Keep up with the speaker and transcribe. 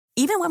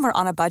Even when we're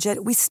on a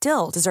budget, we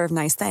still deserve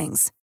nice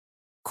things.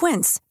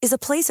 Quince is a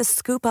place to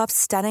scoop up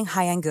stunning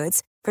high-end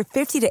goods for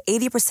 50 to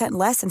 80%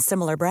 less than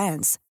similar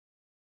brands.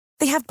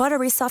 They have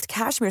buttery soft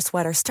cashmere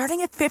sweaters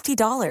starting at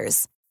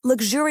 $50,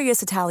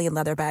 luxurious Italian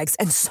leather bags,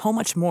 and so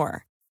much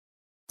more.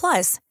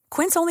 Plus,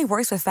 Quince only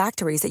works with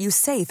factories that use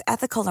safe,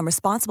 ethical, and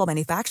responsible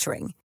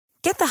manufacturing.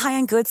 Get the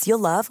high-end goods you'll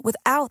love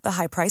without the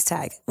high price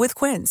tag with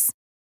Quince.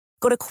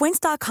 Go to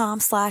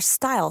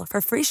quince.com/style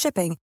for free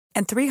shipping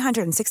and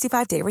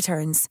 365-day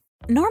returns.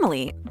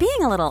 Normally,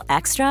 being a little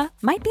extra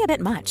might be a bit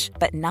much,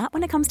 but not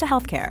when it comes to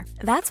healthcare.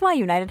 That's why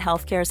United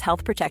Healthcare's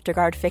Health Protector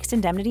Guard fixed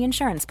indemnity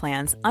insurance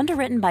plans,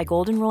 underwritten by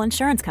Golden Rule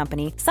Insurance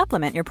Company,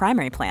 supplement your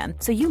primary plan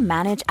so you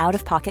manage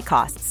out-of-pocket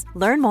costs.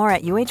 Learn more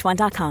at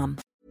uh1.com.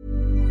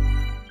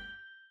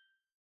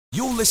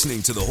 You're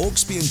listening to the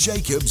Hawksby and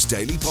Jacobs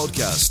Daily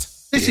Podcast.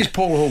 This is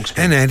Paul Hawksby.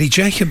 And Andy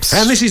Jacobs.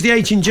 And this is the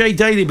H&J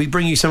Daily. We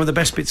bring you some of the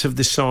best bits of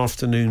this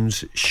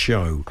afternoon's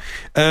show.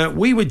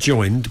 We were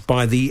joined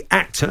by the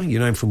actor, you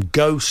know him from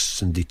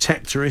Ghosts and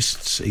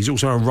Detectorists. He's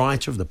also a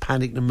writer of the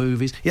Paddington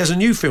movies. He has a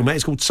new film out.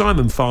 It's called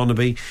Simon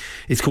Farnaby.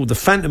 It's called The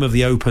Phantom of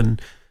the Open,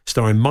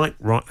 starring Mark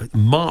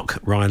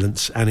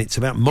Rylance, and it's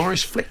about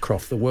Maurice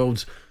Flitcroft, the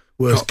world's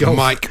worst golfer.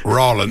 Mike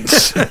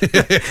Rylance.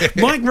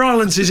 Mike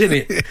Rylance is in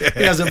it.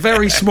 He has a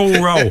very small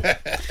role.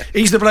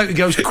 He's the bloke who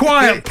goes,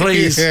 "Quiet,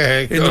 please,"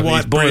 in the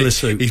white boiler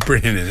suit. He's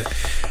brilliant in it.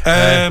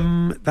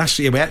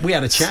 We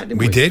had a chat, didn't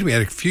we? We did. We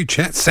had a few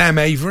chats. Sam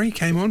Avery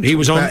came on. He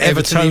was on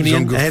Evertonian He was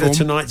on good ahead of form.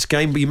 tonight's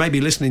game, but you may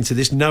be listening to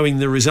this knowing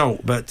the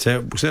result, but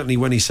certainly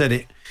when he said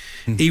it,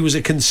 he was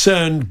a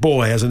concerned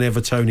boy as an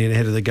Evertonian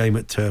ahead of the game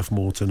at Turf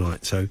Moor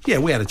tonight. So, yeah,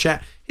 we had a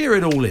chat. Here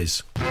it all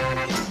is.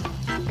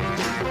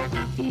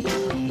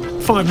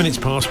 5 minutes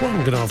past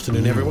 1. Good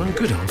afternoon, everyone.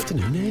 Good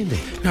afternoon, Andy.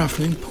 Good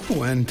afternoon,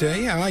 Paul.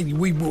 And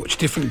we watched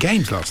different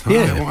games last night.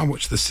 Yeah. I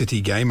watched the City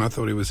game. I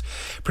thought it was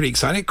pretty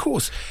exciting. Of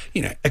course,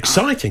 you know,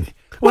 Exciting.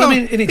 Well, I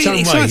mean, in its own way.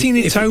 Exciting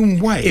in its own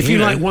way. If you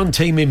like one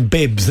team in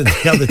bibs and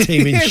the other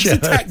team in yeah, shirts.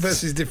 it's attack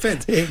versus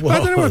defence. It But I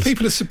don't know why was.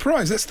 people are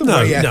surprised. That's the No,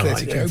 way no,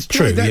 Atletico it's play.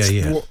 true, That's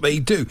yeah. what they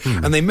do.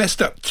 And they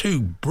messed up two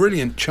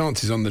brilliant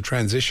chances on the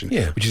transition,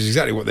 Yeah. which is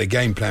exactly what their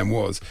game plan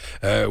was.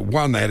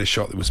 One, they had a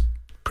shot that was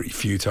pretty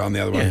futile, and the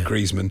other one,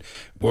 Griezmann,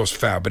 was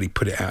fouled, but he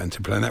put it out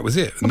into play, and that was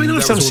it. I mean, that I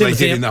was some all they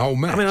sympathy. did in the whole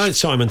match. I mean, I had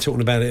Simon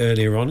talking about it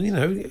earlier on. You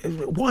know,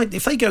 why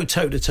if they go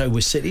toe to toe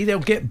with City, they'll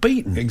get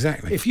beaten.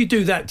 Exactly. If you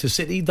do that to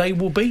City, they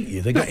will beat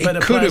you. They got better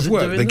it could players have at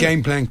doing worked. The that.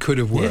 game plan could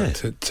have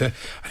worked. Yeah.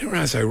 I didn't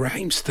realise though,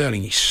 Raheem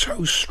Sterling, he's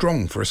so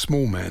strong for a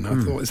small man.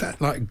 I thought, is that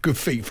like good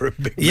feet for a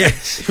big man?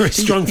 Yes, very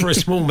strong for a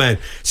small man.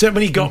 Except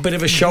when he got a bit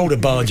of a shoulder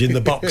barge in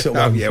the box at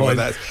one point.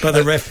 But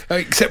the ref,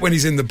 except when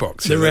he's in the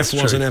box. the yeah, ref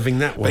that's wasn't true. having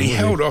that one. But he was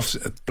held off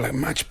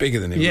much bigger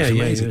than him. Yeah, it was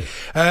yeah, amazing. yeah.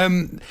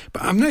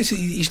 But I'm noticing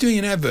he's doing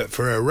an advert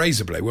for a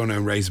razor blade,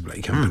 well-known razor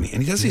blade company,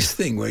 and he does this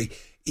thing where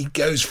he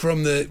goes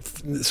from the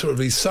sort of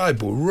his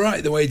sideboard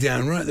right the way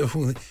down, right the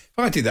full. If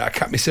I did that, I'd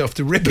cut myself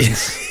to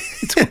ribbons.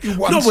 It's all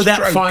one Not with that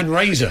stroke. fine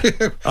razor.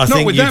 I Not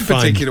think with you'd that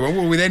find. particular one.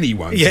 Well, with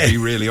anyone, to be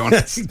really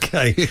honest.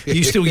 Okay. Are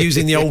you still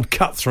using the old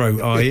cutthroat,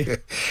 are you?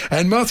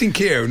 And Martin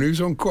Keown, who's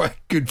on quite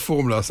good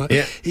form last night,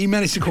 he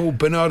managed to call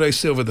Bernardo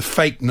Silva the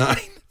fake 9.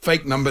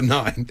 Fake number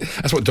 9.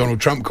 That's what Donald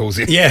Trump calls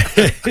it. Yeah.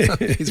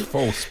 It's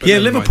false. But Yeah,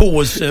 never Liverpool mind.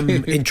 was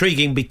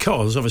intriguing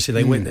because obviously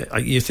they went there.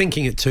 You're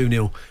thinking at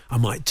 2-0, I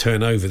might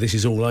turn over, this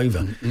is all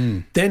over.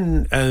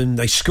 Then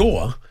they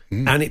score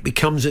and it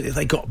becomes,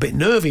 they got a bit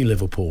nervy,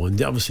 Liverpool, and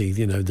obviously,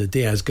 you know, the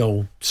Diaz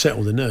goal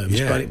settled the nerves,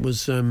 Yeah. but it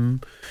was I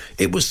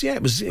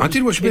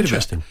did watch a bit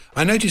interesting. of it.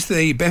 I noticed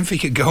the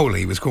Benfica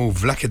goalie was called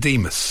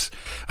Vlachodimos.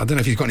 I don't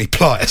know if he's got any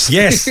pliers.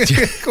 Yes.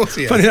 Of course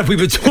he has. Funny enough, we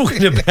were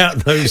talking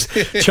about those.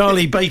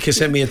 Charlie Baker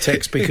sent me a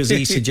text because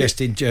he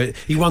suggested,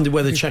 he wondered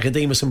whether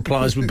Chakademus and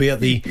Pliers would be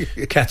at the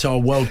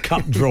Qatar World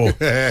Cup draw.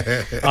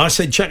 I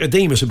said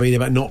Chakademus would be there,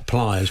 but not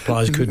Pliers.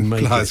 Pliers couldn't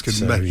make Pliers it.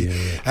 couldn't make it.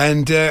 Yeah.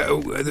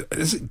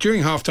 And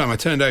during half-time, I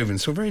turned over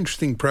and saw a very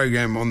interesting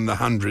programme on the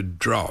 100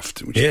 draft.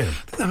 Which I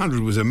think the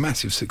 100 was a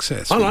massive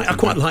success. I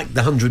quite like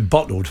the 100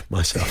 bottled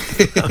myself.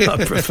 I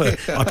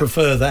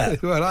prefer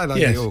that. Well, I like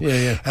Yes, it all.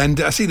 yeah.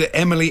 And I see that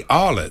Emily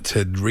Arlott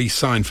had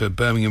re-signed for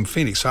Birmingham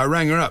Phoenix, so I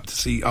rang her up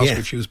to ask her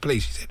if she was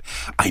pleased. She said,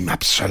 "I'm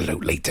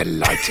absolutely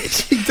delighted.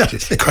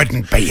 Just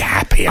couldn't be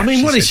happier." I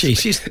mean, what is said.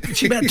 she?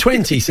 She's about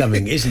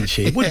 20-something, isn't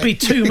she? It would be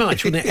too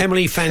much, wouldn't it?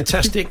 Emily,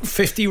 fantastic.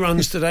 50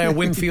 runs today, a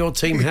win for your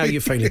team. How are you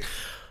feeling?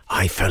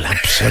 I feel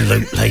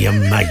absolutely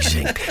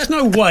amazing. There's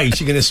no way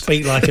she's going to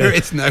speak like There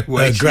is no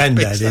way her she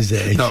granddad, speaks is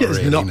there? Not It's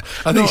really. Not,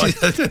 I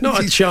think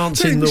not a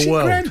chance in the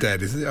world.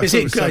 Granddad, is it? Is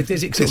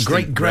it sort of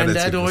great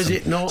granddad or is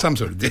it not? Some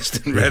sort of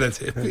distant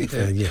relative.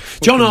 Yeah.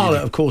 John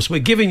Arlott, of course, we're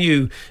giving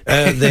you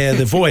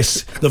the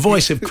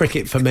voice of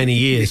cricket for many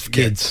years, for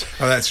kids.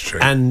 Oh, that's true.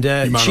 And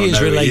You might she not is know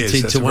who he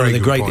related That's to a one of very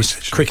the good greatest point,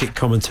 actually. cricket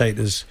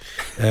commentators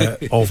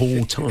of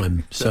all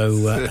time.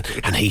 So,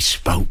 and he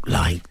spoke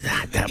like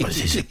that. That was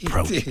his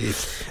approach.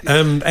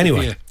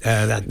 Anyway,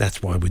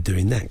 that's why we're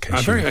doing that.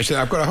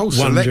 I've got a whole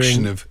Wondering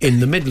selection of... in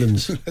the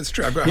Midlands. That's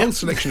true. I've got a whole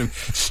selection of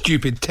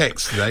stupid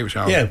texts today, which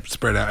I'll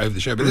spread out over the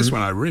show. But this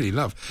one I really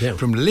love. Yeah.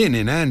 From Lynn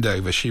in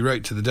Andover, she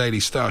wrote to the Daily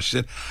Star. She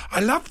said, I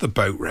love the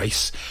boat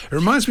race. It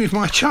reminds me of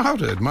my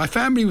childhood. My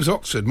family was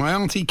Oxford, my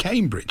auntie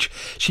Cambridge.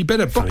 She bet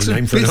a box of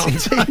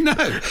biscuits. I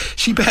know.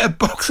 She bet a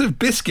box of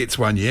biscuits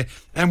one year,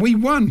 and we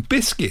won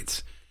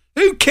biscuits.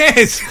 Who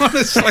cares?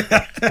 Honestly,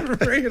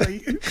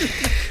 really.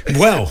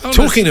 Well, Honestly.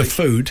 Talking of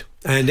food,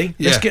 Andy,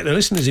 let's get the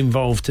listeners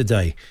involved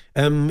today.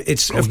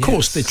 It's of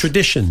course the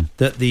tradition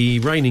that the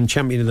reigning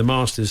champion of the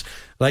Masters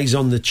lays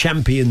on the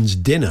champions'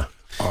 dinner.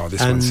 Oh,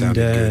 this one sounded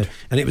good.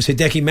 And it was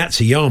Hideki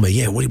Matsuyama.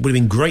 Yeah, it would have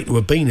been great to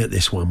have been at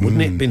this one,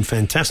 wouldn't it? Been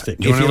fantastic.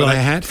 Do you know what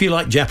they had? If you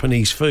like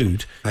Japanese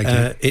food,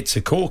 it's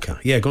a corker.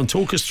 Yeah, go on,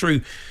 talk us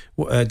through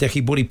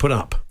Deki, what he put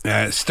up.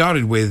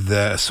 Started with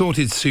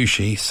assorted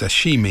sushi,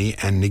 sashimi,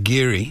 and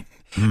nigiri.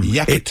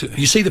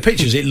 You see the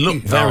pictures, it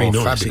looked very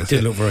nice. Fabulous. It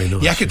did look very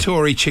nice.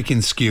 Yakitori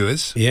chicken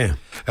skewers. Yeah.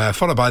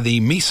 Followed by the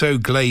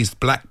miso glazed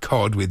black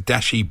cod with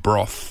dashi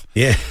broth.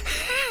 Yeah.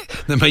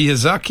 The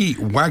Miyazaki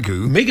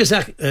Wagyu.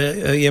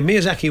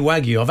 Miyazaki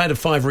Wagyu. I've had a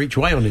fiver each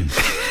way on him.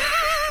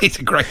 He's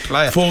a great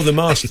player. For the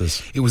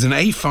Masters. It was an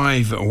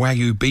A5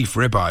 Wagyu beef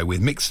ribeye with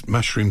mixed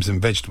mushrooms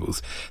and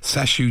vegetables,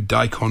 sashu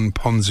daikon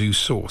ponzu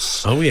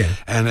sauce. Oh, yeah.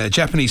 And a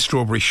Japanese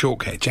strawberry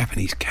shortcake.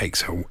 Japanese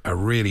cakes are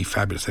really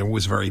fabulous. They're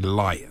always very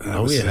light.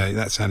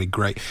 That sounded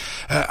great.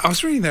 I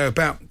was reading, though,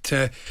 about...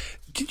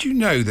 did you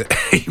know that,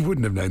 you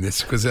wouldn't have known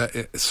this because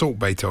Salt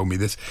Bay told me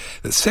this,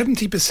 that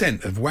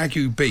 70% of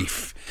Wagyu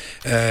beef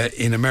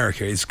in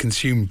America is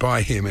consumed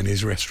by him in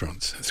his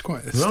restaurants? It's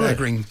quite a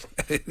staggering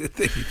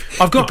thing.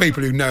 I've got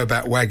people who know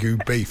about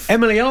Wagyu beef.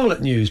 Emily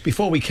Arlett news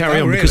before we carry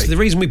on, really? because the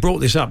reason we brought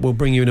this up, we'll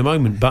bring you in a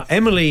moment, but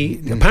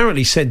Emily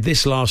apparently said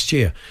this last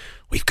year.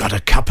 We've got a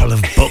couple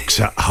of books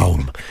at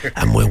home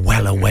and we're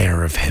well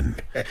aware of him.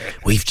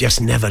 We've just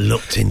never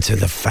looked into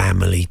the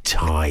family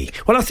tie.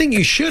 Well, I think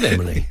you should,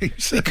 Emily,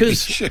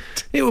 because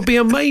it would be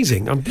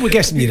amazing. We're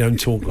guessing you don't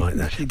talk like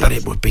that, but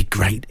it would be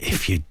great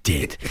if you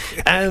did.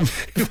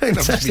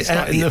 Fantastic.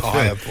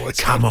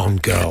 Come on,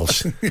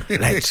 girls,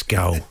 let's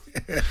go.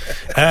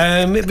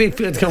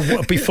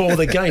 Before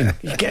the game,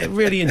 it'd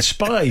really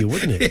inspire you,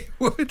 wouldn't it? It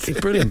would. It's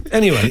brilliant.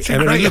 Anyway,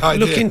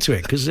 look into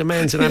it because the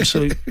man's an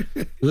absolute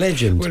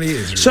legend. Well, he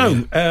is. Really.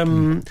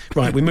 So,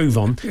 right, we move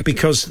on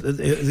because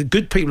the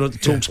good people at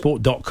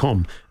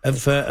talksport.com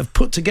have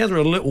put together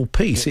a little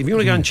piece. If you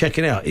want to go and check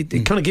it out, it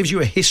kind of gives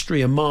you a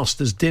history of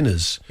Masters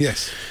dinners.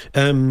 Yes.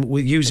 We're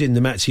using the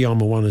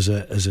Matsuyama one as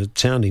a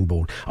sounding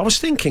board. I was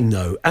thinking,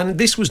 though, and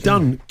this was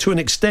done to an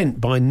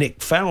extent by Nick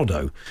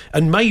Faldo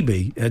and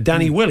maybe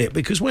Danny Willett,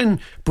 because when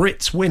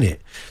Brits win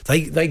it,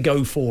 they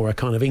go for a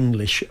kind of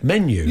English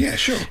menu. Yeah,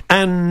 sure.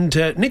 And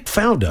Nick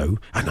Faldo,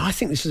 and I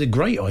think this is a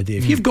great idea.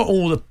 If you've got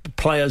all the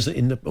players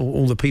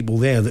all the people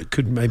there that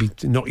could maybe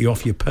knock you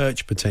off your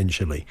perch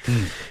potentially,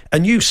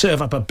 and you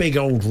serve up a big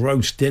old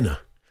roast dinner.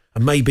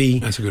 And maybe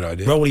that's a good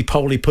idea.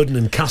 Roly-poly pudding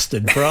and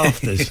custard for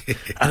afters,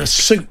 and a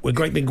soup with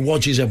great big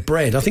wadges of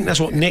bread. I think that's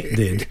what Nick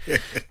did.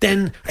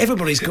 Then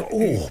everybody's got,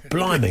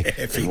 blimey.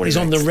 Everybody's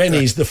on the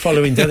Rennies the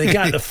following day. They go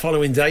out the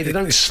following day. They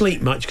don't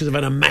sleep much because they've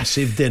had a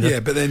massive dinner. Yeah,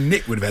 but then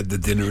Nick would have had the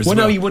dinner as well.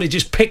 Well, no, he would have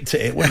just picked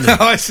at it, wouldn't he?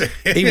 I see.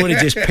 He would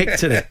have just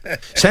picked at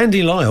it.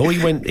 Sandy Lyle, he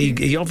went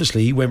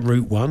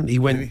route one. He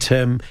went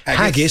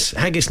haggis,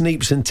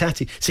 neeps and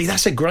tatty. See,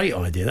 that's a great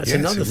idea. That's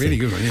another thing. Really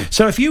good one, yeah.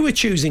 So if you were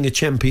choosing a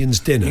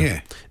champion's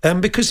dinner,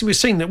 because we've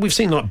seen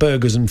like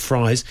burgers and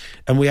fries,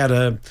 and we had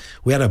a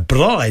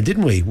braai,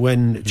 didn't we?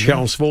 When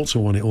Charles Schwarzer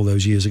won it all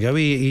those years ago,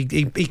 he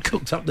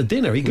cooked up the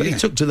dinner. He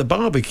took to the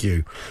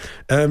barbecue.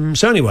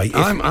 So anyway,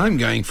 I'm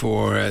going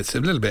for it's a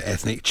little bit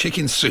ethnic: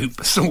 chicken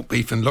soup, salt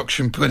beef, and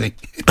Lokshan pudding.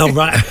 Oh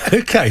right,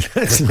 okay,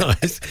 that's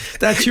nice.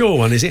 That's your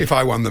one, is it? If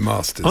I won the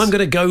Masters, I'm going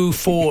to go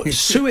for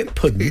suet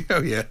pudding.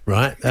 Oh yeah,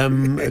 right.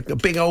 A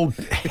big old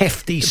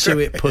hefty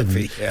suet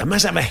pudding. I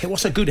must have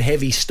what's a good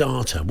heavy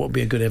starter? What would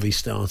be a good heavy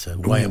starter?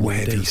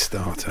 Heavy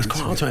starter. It's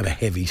quite hard to have a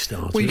heavy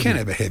starter. Well, you can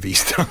have a heavy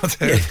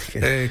starter.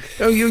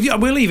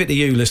 We'll leave it to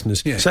you,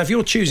 listeners. Yeah. So if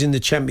you're choosing the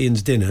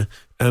champion's dinner,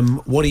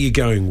 what are you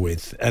going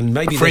with? And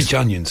maybe French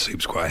onion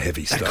soup's quite a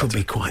heavy starter. That could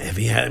be quite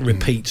heavy. Yeah, it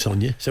repeats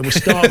on you. So we'll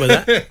start with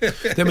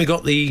that. Then we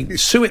got the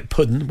suet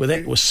pudding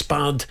with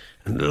spud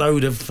and a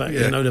load of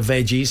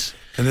veggies.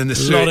 And then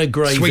a lot of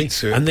gravy. Sweet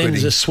suet and then pudding.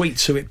 there's a sweet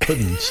suet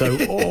pudding. So,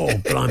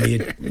 blimey,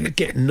 you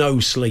get no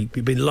sleep.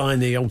 You've been lying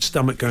the old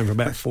stomach going for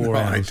about 4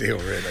 hours. Ideal,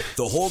 really.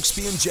 The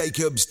Hawksby and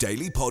Jacobs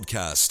Daily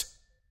Podcast.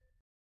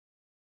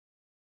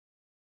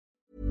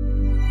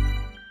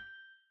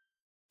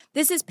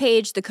 This is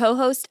Paige, the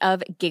co-host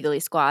of Giggly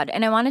Squad,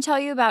 and I want to tell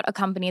you about a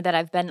company that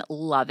I've been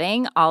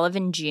loving, Olive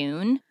 &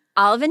 June.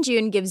 Olive &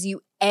 June gives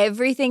you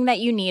everything that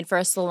you need for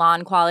a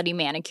salon-quality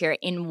manicure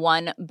in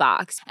one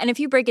box. And if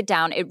you break it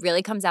down, it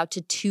really comes out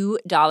to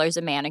 $2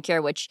 a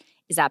manicure, which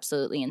is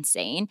absolutely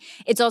insane.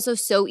 It's also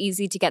so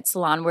easy to get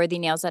salon-worthy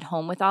nails at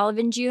home with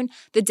Olive & June.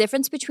 The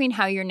difference between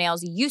how your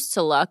nails used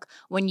to look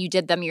when you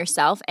did them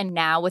yourself and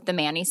now with the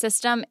Mani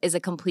system is a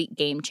complete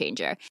game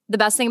changer. The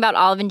best thing about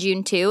Olive &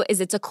 June, too, is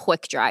it's a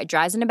quick dry.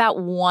 Dries in about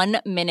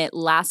 1 minute,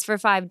 lasts for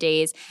 5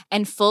 days,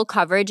 and full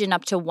coverage in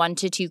up to 1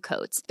 to 2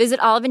 coats.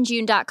 Visit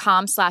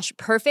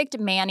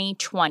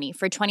oliveandjune.com/perfectmani20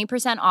 for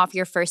 20% off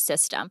your first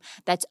system.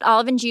 That's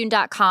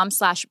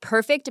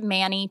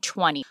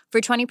oliveandjune.com/perfectmani20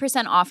 for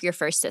 20% off your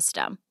first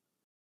system.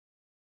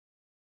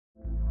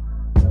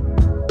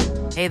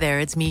 Hey there,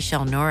 it's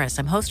Michelle Norris.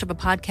 I'm host of a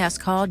podcast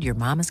called Your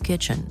Mama's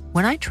Kitchen.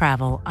 When I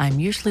travel, I'm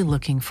usually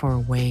looking for a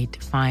way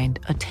to find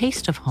a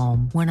taste of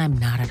home when I'm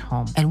not at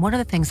home. And one of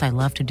the things I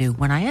love to do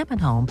when I am at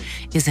home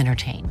is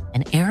entertain.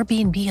 And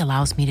Airbnb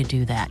allows me to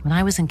do that. When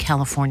I was in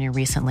California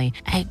recently,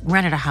 I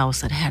rented a house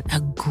that had a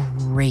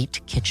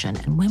great kitchen.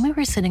 And when we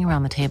were sitting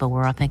around the table, we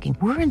were all thinking,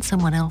 we're in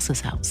someone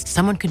else's house.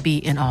 Someone could be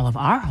in all of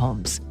our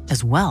homes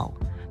as well.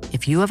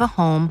 If you have a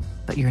home,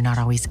 but you're not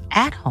always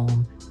at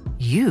home,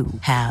 you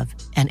have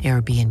an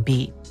Airbnb.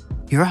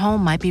 Your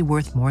home might be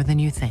worth more than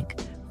you think.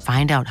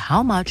 Find out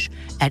how much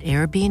at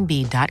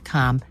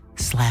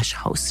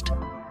airbnb.com/host.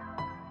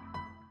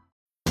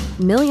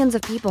 Millions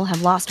of people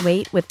have lost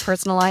weight with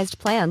personalized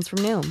plans from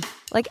Noom.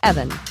 Like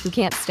Evan, who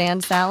can't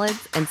stand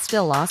salads and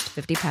still lost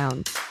 50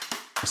 pounds.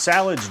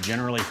 Salads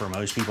generally for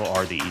most people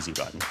are the easy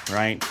button,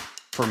 right?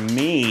 For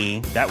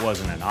me, that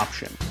wasn't an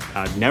option.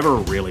 I never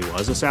really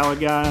was a salad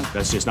guy.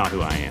 That's just not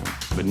who I am.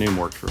 But Noom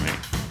worked for me.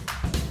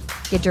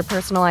 Get your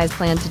personalized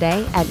plan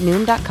today at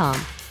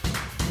Noom.com.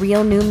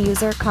 Real Noom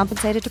user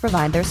compensated to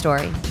provide their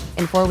story.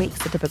 In 4 weeks,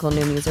 the typical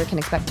Noom user can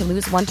expect to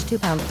lose 1 to 2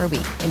 pounds per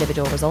week.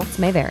 Individual results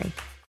may vary.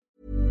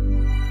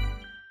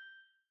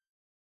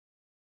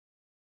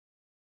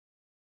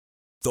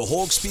 The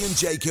Hawksby and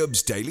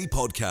Jacobs Daily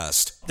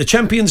Podcast. The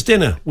Champions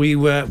Dinner.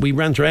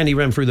 Andy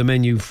ran through the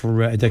menu for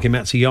Hideki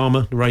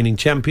Matsuyama, the reigning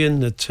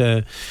champion,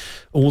 that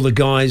all the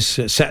guys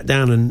sat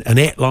down and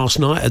ate last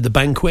night at the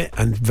banquet,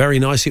 and very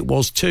nice it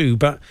was too.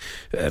 But,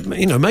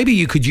 maybe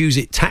you could use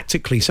it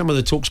tactically. Some of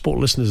the TalkSport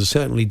listeners are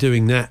certainly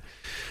doing that.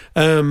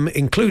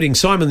 Including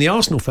Simon, the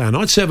Arsenal fan.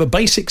 I'd serve a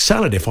basic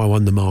salad if I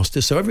won the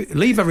Masters, so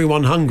leave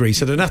everyone hungry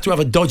so they don't have to have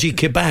a dodgy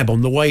kebab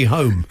on the way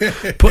home,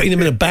 putting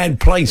them in a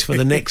bad place for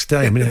the next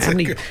day. I mean, how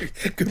many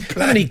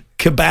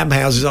kebab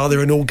houses are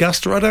there in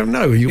Augusta? I don't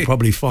know. You'll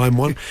probably find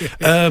one.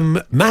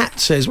 Matt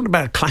says, what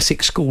about a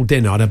classic school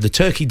dinner? I'd have the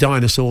turkey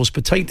dinosaurs,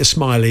 potato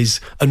smileys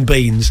and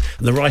beans,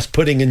 and the rice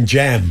pudding and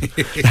jam.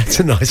 That's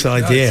a nice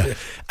idea.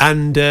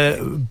 And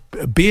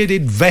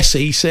Bearded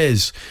Vesey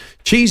says,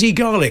 cheesy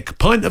garlic,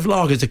 pint of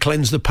lager to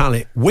cleanse the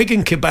palate,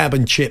 Wigan kebab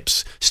and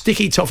chips,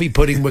 sticky toffee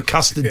pudding with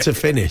custard to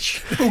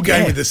finish. All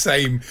going with the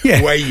same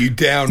weigh you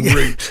down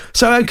route.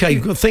 So, okay,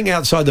 think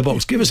outside the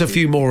box. Give us a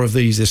few more of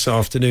these this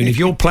afternoon. If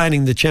you're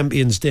planning the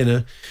Champions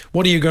Dinner,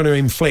 what are you going to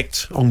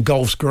inflict on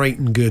golf's great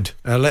and good?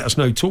 Let us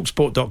know.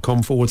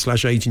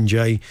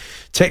 Talksport.com/H&J.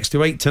 Text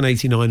to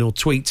 81089 or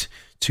tweet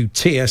to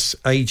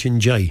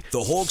TSH&J. The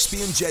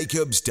Hawksby and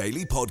Jacobs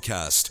Daily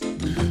Podcast.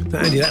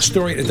 Andy, that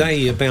story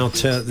today about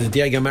the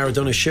Diego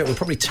Maradona shirt, we'll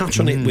probably touch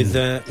on it with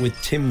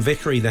Tim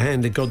Vickery, the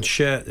Hand of God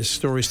shirt. There's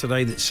stories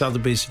today that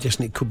Sotheby's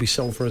suggesting it could be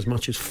sold for as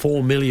much as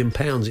 £4 million.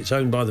 It's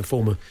owned by the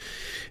former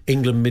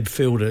England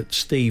midfielder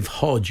Steve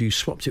Hodge, who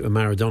swapped it with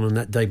Maradona on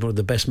that day, one of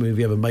the best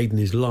movie ever made in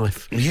his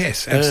life.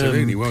 Yes,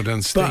 absolutely. Well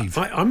done, Steve.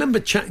 But I remember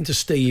chatting to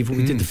Steve when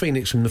we did the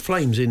Phoenix from the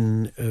Flames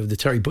in the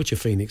Terry Butcher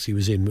Phoenix he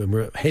was in, when we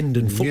were at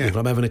Hendon Football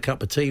Club having a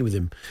cup of tea with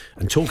him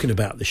and talking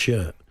about the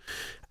shirt.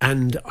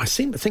 And I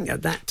seem to think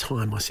at that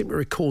time, I seem to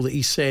recall that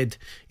he said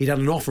he'd had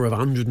an offer of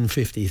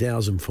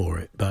 $150,000 for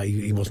it, but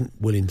he wasn't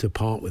willing to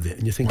part with it.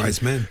 And you're thinking, wise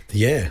man.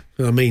 Yeah.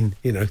 I mean,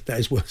 that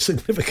is worth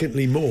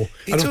significantly more.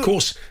 And of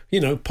course,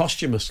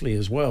 posthumously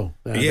as well.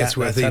 Yes,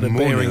 that's had a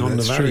bearing on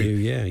the value.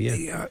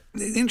 Yeah.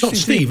 Not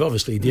Steve,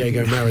 obviously,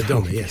 Diego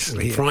Maradona. Yes,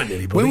 frightened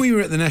anybody. When we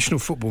were at the National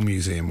Football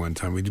Museum one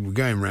time, we were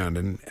going around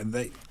and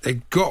they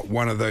got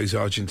one of those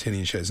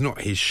Argentinian shirts,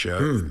 not his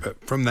shirt,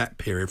 but from that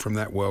period, from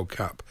that World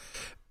Cup.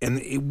 And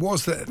it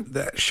was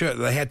that shirt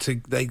they had to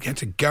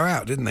go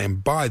out, didn't they,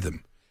 and buy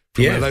them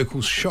from a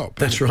local shop.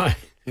 That's right.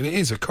 And it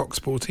is a Coq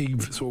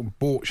Sportive sort of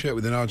bought shirt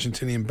with an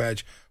Argentinian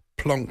badge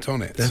plonked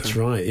on it. That's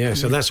right, yeah.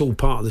 So that's all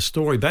part of the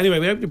story. But anyway,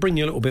 we hope to bring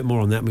you a little bit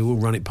more on that. We will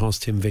run it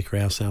past Tim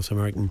Vickery, our South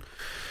American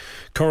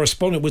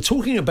correspondent. We're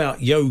talking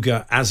about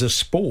yoga as a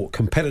sport,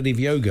 competitive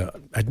yoga.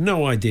 I had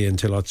no idea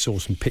until I saw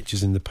some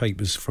pictures in the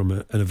papers from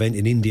an event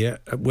in India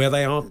where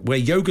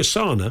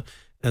Yogasana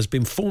has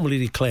been formally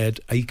declared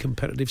a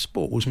competitive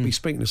sport. We'll be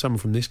speaking to someone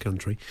from this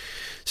country.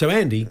 So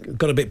Andy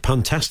got a bit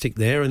puntastic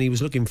there, and he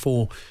was looking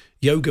for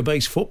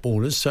yoga-based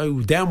footballers. So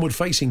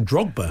downward-facing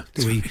Drogba.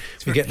 We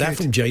get that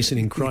from Jason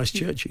in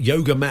Christchurch.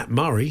 Yoga Matt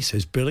Murray,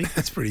 says Billy.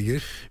 That's pretty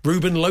good.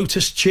 Ruben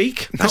Lotus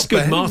Cheek. That's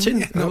good,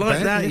 Martin. I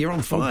like that. Yeah. You're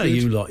on fire,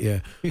 you lot,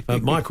 yeah.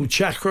 Michael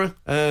Chakra.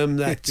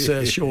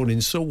 That's Sean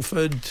in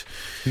Salford.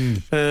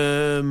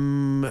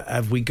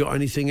 Have we got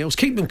anything else?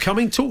 Keep them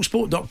coming.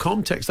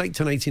 Talksport.com. Text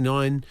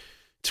 81089.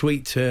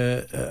 tweet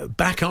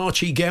back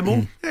Archie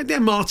Gemmell.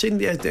 Martin,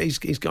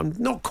 he's gone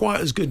not quite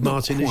as good,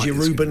 Martin, as your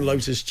Ruben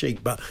Lotus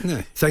Cheek, but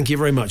thank you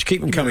very much.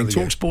 Keep them coming.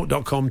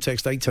 Talksport.com,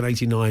 text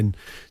 81089,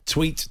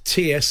 tweet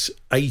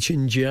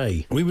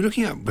TSH&J. We were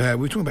looking at, we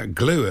were talking about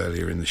glue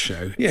earlier in the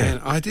show. Yeah.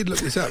 And I did look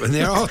this up, and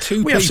there are two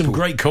people. We have some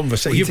great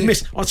conversation.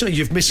 I'll tell you,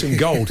 you've missed some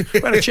gold. We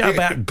had a chat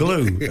about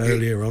glue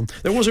earlier on.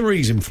 There was a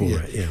reason for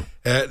it, yeah.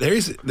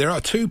 There are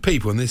two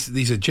people, and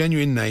these are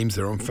genuine names.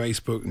 They're on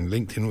Facebook and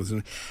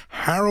LinkedIn.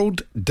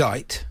 Harold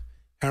Dite,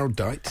 yeah.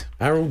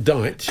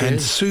 And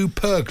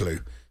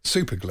Superglue.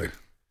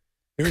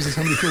 There is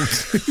somebody called.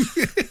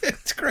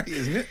 It's great,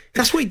 isn't it?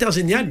 That's what he does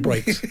in the ad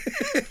breaks.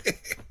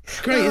 It's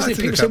great, isn't it?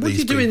 People say, what do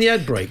you do in the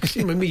ad breaks?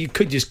 I mean, you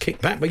could just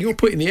kick back, but you're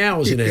putting the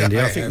hours in, Andy.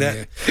 I think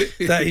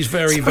that is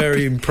very,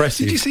 very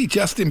impressive. Did you see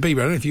Justin Bieber?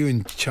 I don't know if you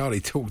and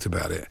Charlie talked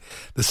about it.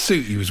 The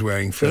suit he was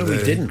wearing for the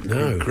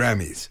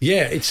Grammys.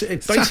 Yeah, it's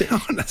basically...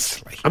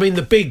 honestly. I mean,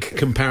 the big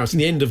comparison,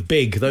 the end of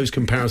Big, those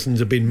comparisons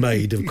have been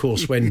made, of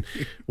course, when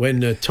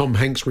Tom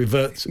Hanks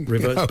reverts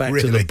back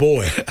to the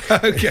boy.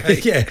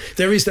 Okay. Yeah,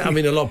 there is that. I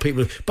mean, a lot of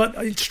people... But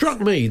it struck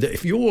me that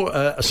if you're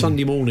a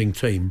Sunday morning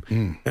team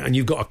and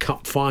you've got a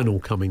cup final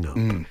coming up,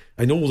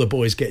 and all the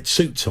boys get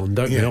suits on,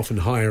 don't they? Often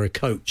hire a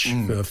coach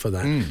for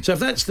that. So if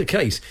that's the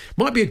case,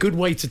 might be a good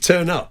way to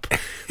turn up.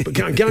 But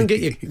go and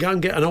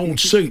get an old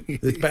suit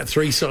that's about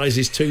 3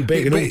 sizes too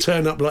big, and all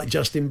turn up like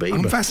Justin Bieber.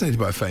 I'm fascinated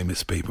by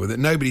famous people that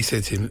nobody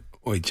said to him,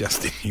 "Oi,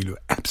 Justin, you look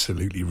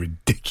absolutely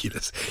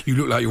ridiculous. You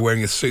look like you're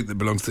wearing a suit that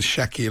belongs to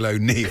Shaquille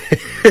O'Neal."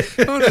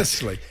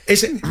 Honestly,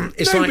 it's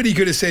nobody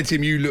could have said to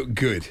him, "You look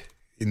good."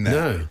 In that,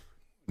 no,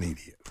 an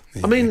idiot.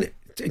 I mean.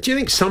 Do you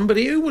think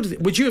somebody who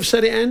would you have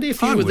said it, Andy,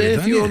 if you were there,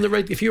 if you were on the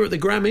if you were at the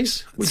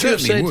Grammys? Would you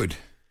have said, would.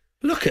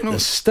 Look at the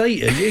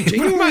state of you.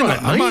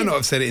 I might not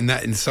have said it in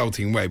that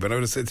insulting way, but I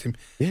would have said to him,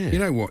 "You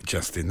know what,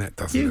 Justin? That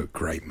doesn't look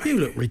great, mate. You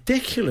look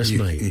ridiculous,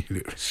 mate."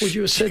 Would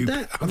you have said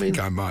that? I think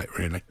I might,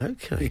 really.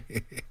 Okay.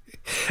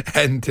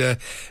 And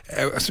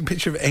that's a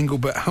picture of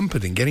Engelbert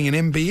Humperdinck getting an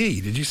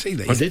MBE. Did you see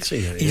that? I did see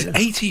that. He's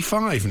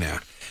 85 now.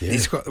 Yeah.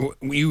 He's got what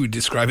you would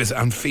describe as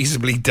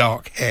unfeasibly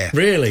dark hair.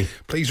 Really?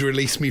 Please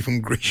release me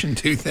from Grecian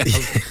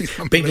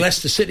 2000. Big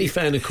Leicester City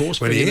fan, of course.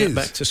 Well, he is.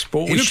 Back to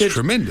sport. He looks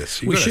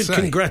tremendous. We should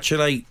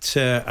congratulate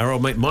our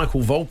old mate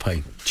Michael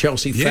Volpe,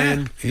 Chelsea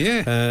fan.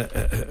 Yeah.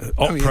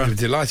 Opera. You're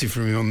delighted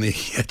for him on the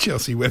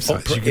Chelsea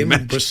website. Opera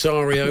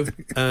impresario.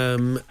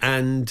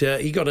 And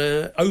he got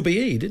a OBE,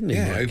 didn't he?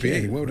 Yeah, Mike?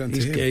 OBE. Well done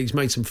to him. He's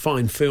made some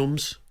fine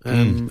films.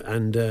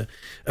 And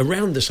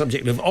around the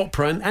subject of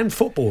opera and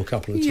football a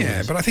couple of times.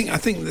 Yeah, but I think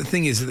the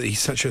thing is that he's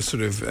such a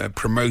sort of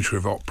promoter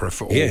of opera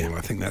for all.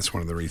 I think that's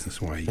one of the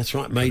reasons why. That's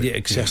right, made it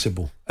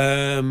accessible. We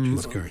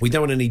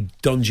don't want any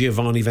Don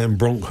Giovanni van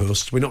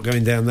Bronckhorst. We're not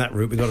going down that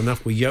route. We've got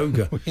enough with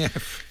yoga.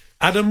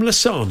 Adam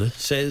Lasana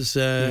says,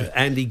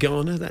 Andy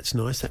Garner, that's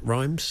nice, that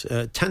rhymes.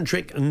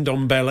 Tantric and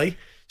Ndombele,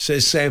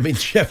 says Sam in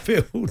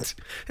Sheffield.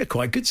 They're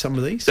quite good, some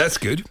of these. That's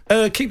good.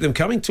 Keep them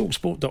coming.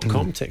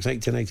 Talksport.com, text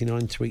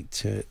 81089,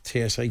 tweet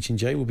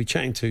TSH&J. We'll be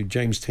chatting to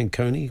James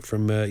Tenconi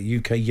from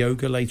UK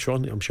Yoga later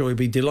on. I'm sure he'll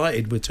be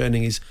delighted with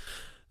turning his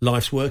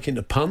life's work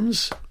into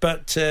puns,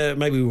 but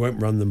maybe we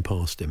won't run them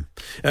past him.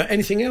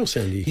 Anything else,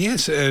 Andy?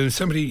 Yes,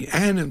 somebody,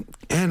 Anne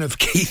of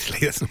Keighley,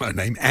 that's not my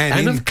name.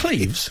 Anne of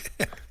Cleves?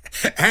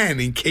 Anne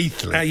in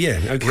Keighley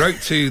okay. wrote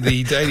to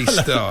the Daily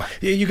Star.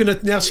 You're going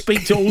to now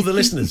speak to all the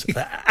listeners.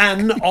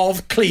 Anne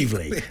of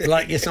Cleveley,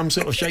 like you're some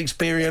sort of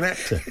Shakespearean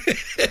actor.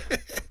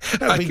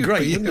 That would be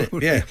great, wouldn't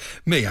it? Yeah.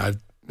 Me, I'd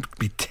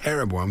be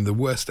terrible. I'm the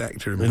worst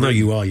actor in Britain. I know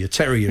you are. You're a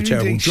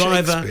terrible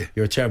driver.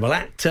 You're a terrible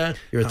actor.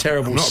 You're a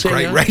terrible singer.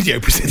 I'm not a great radio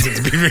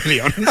presenter, to be really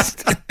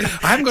honest.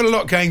 I haven't got a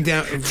lot going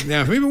down for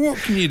me, but what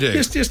can you do?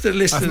 Just a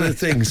list of the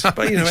things. But,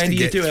 Andy,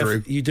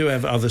 you do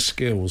have other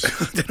skills.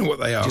 I don't know what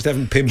they are. Just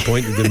haven't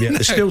pinpointed them yet.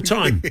 There's still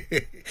time.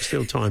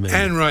 Still time, Andy.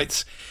 Anne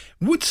writes,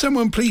 would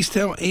someone please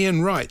tell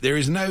Ian Wright there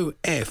is no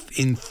F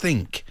in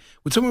think?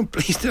 Would someone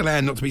please tell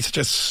Anne not to be such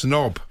a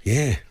snob?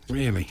 Yeah.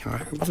 Really?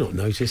 I've not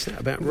noticed that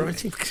about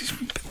writing. It's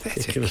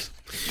pathetic.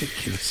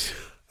 Ridiculous.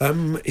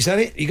 Is that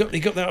it? You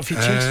got that off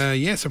your chest?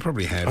 Yes, I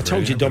probably had. I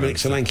told you Dominic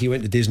Solanke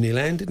went to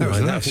Disneyland, didn't I?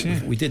 Was nice,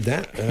 yeah. We did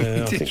that.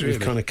 I think we've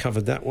kind of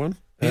covered that one.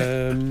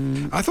 Yeah.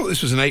 I thought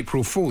this was an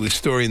April Fool, this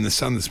story in The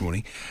Sun this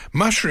morning.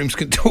 Mushrooms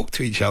can talk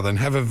to each other and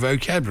have a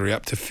vocabulary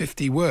up to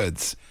 50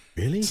 words.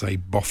 Really? Say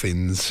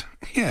boffins.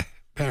 Yeah,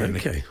 apparently.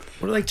 Okay.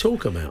 What do they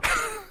talk about?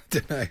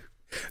 Don't know.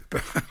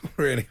 But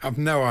really, I've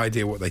no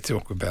idea what they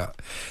talk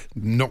about.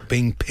 Not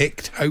being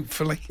picked,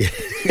 hopefully.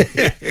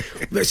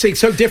 Let's see,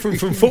 so different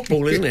from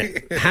football, isn't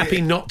it? Happy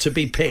not to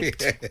be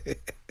picked.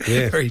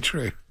 Yeah. Very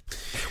true.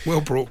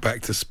 Well brought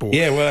back to sport.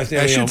 Yeah, well,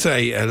 I should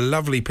say a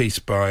lovely piece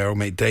by our old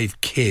mate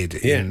Dave Kidd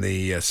in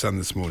the Sun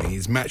this morning.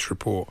 His match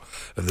report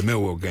of the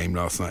Millwall game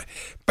last night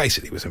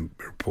basically was a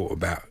report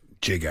about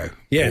Jiggo,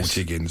 Paul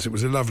Jiggins. It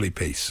was a lovely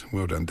piece.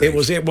 Well done, Dave. It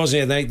was.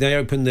 Yeah, they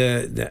opened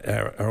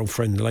our old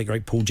friend, the late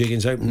great Paul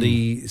Jiggins, opened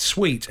the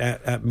suite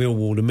at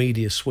Millwall, the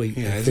media suite,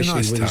 officially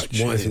nice with touch,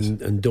 his wife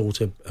and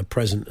daughter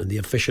present and the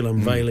official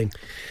unveiling.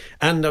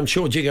 And I'm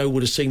sure Jiggo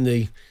would have seen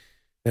the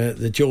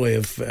the joy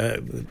of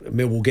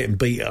Millwall getting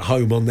beat at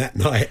home on that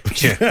night.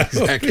 Yeah,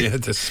 exactly.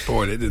 Had to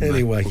spoil it, didn't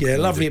anyway, they? yeah,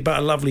 lovely, but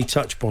a lovely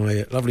touch by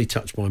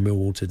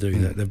Millwall to do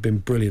that. They've been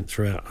brilliant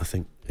throughout, I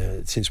think,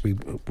 since we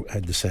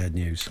had the sad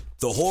news.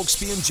 The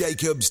Hawksby and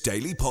Jacobs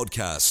Daily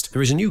Podcast.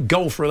 There is a new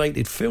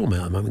golf-related film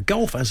out at the moment.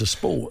 Golf as a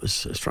sport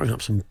has thrown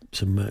up some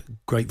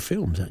great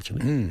films,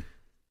 actually.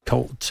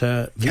 Colt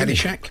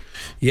Caddyshack.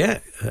 Yeah,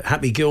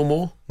 Happy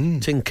Gilmore,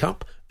 Tin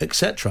Cup,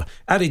 etc.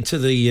 Added to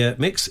the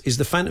mix is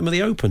The Phantom of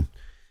the Open.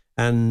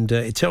 And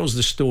it tells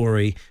the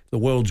story of the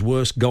world's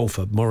worst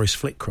golfer, Maurice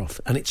Flitcroft.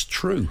 And it's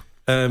true.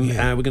 We're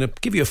going to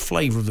give you a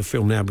flavour of the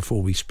film now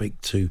before we speak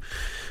to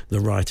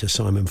the writer,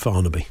 Simon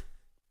Farnaby.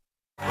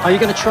 Are you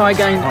going to try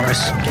again,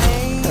 Maurice?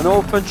 An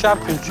Open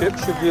Championship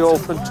should be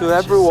open to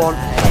everyone.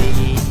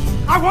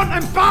 I want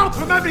them banned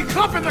from every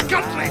club in the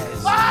country!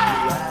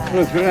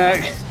 Look,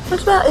 relax.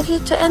 What about if you're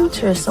to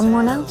enter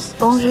someone else?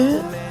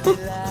 Bonjour.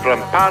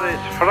 From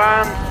Paris,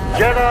 France,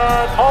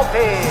 Gerard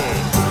Hoppy.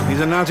 He's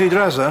a naughty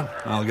dresser,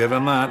 I'll give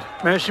him that.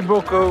 Merci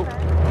beaucoup.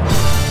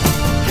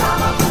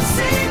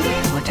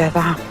 Whatever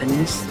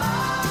happens,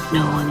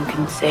 no one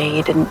can say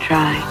you didn't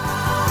try.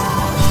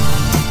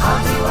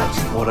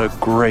 What a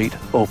great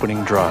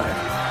opening drive.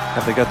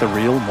 Have they got the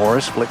real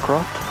Maurice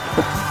Flitcroft?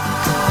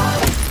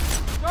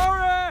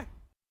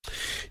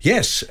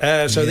 Yes,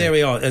 there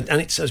we are.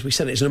 And it's, as we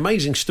said, it's an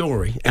amazing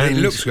story. And it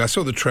looks good. I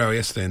saw the trailer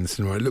yesterday in the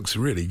cinema. It looks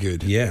really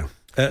good. Yeah.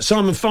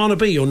 Simon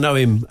Farnaby, you'll know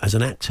him as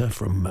an actor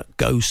from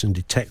Ghosts and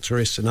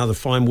Detectorists and other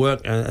fine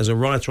work as a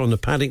writer on the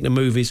Paddington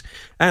movies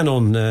and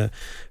on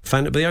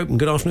Phantom of the Open.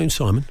 Good afternoon,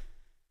 Simon.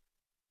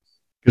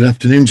 Good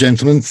afternoon,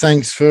 gentlemen.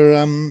 Thanks for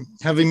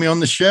having me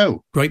on the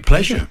show. Great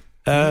pleasure.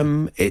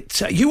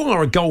 You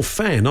are a golf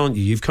fan, aren't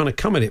you? You've kind of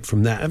come at it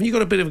from that. Haven't you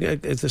got a bit of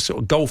a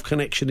sort of golf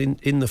connection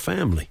in the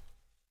family?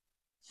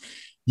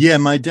 Yeah,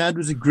 my dad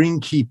was a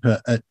greenkeeper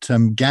at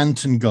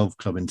Ganton Golf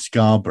Club in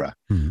Scarborough.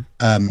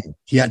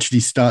 He actually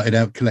started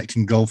out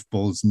collecting golf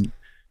balls and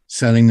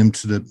selling them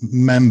to the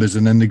members,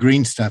 and then the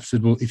green staff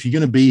said, "Well, if you're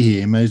going to be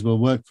here, you may as well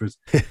work for us."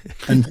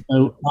 And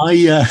so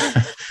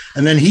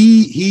and then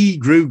he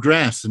grew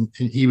grass, and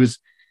he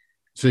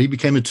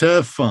became a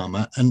turf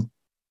farmer, and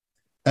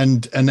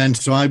then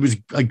so I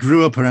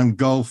grew up around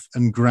golf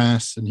and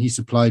grass, and he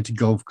supplied to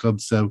golf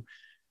clubs. So.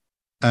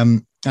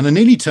 And I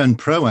nearly turned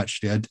pro,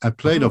 actually. I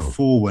played off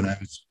 4 when I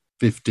was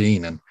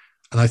 15, and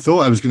I thought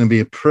I was going to be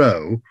a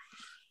pro,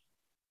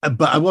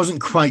 but I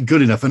wasn't quite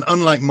good enough. And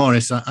unlike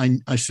Maurice,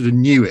 I sort of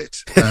knew it.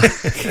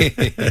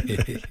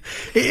 It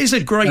is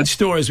a great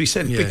story, as we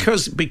said,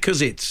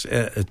 because it's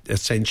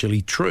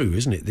essentially true,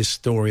 isn't it? This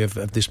story of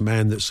this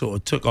man that sort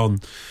of took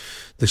on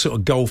the sort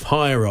of golf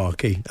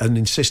hierarchy and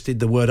insisted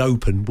the word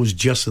open was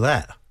just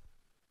that.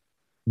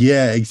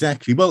 Yeah,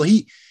 exactly. Well,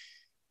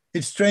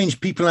 it's strange.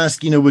 People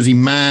ask, was he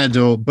mad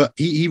but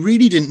he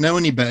really didn't know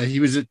any better. He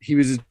was a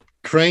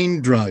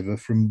crane driver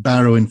from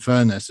Barrow in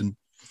Furness. And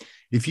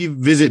if you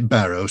visit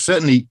Barrow,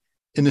 certainly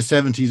in the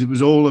 70s, it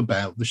was all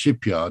about the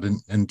shipyard.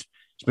 And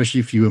especially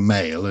if you were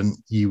male and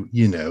you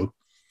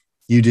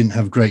didn't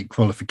have great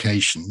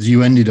qualifications,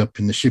 you ended up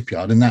in the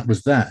shipyard, and that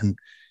was that. And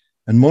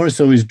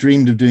Maurice always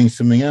dreamed of doing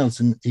something else.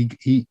 And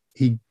the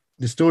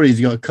story is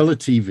he got a colour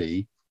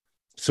TV,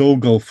 saw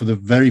golf for the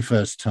very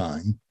first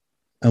time,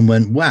 and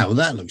went, wow,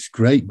 that looks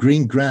great.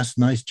 Green grass,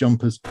 nice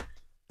jumpers.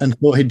 And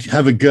thought he'd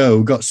have a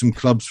go, got some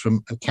clubs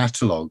from a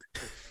catalogue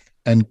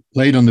and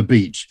played on the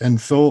beach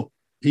and thought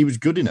he was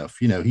good enough.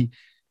 He,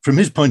 from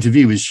his point of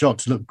view, his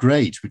shots look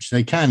great, which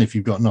they can if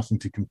you've got nothing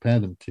to compare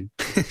them to.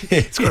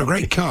 It's got a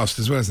great cast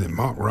as well, isn't it?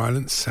 Mark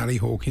Rylance, Sally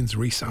Hawkins,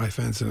 Rhys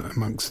Ifans,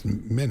 amongst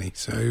many.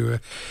 So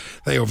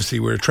they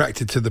obviously were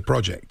attracted to the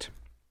project.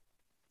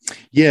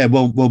 Yeah,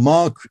 well,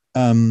 Mark...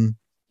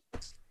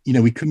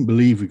 we couldn't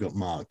believe we got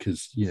Mark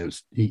because,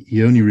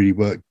 he only really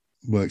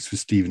works for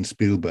Steven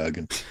Spielberg,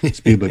 and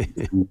Spielberg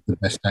is the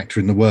best actor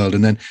in the world.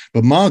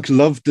 But Mark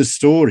loved the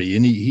story,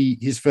 and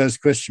his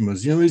first question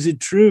was, is it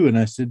true? And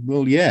I said,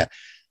 well, yeah.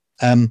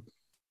 He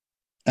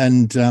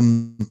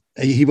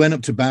went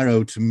up to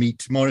Barrow to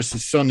meet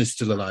Maurice's son is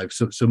still alive.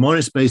 So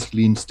Maurice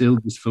basically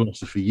instilled this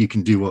philosophy: you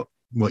can do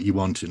what you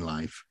want in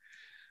life,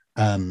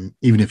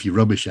 even if you're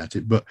rubbish at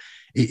it. But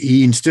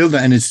he instilled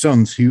that in his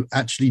sons, who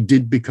actually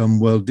did become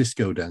world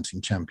disco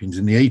dancing champions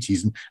in the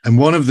 80s. And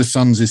one of the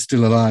sons is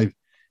still alive,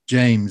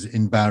 James,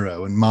 in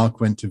Barrow. And Mark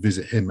went to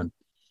visit him, and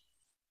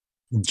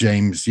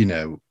James,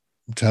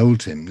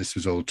 told him this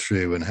was all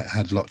true and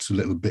had lots of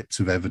little bits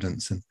of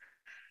evidence. And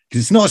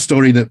because it's not a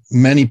story that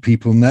many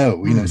people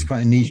know, it's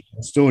quite a niche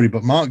story.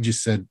 But Mark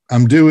just said,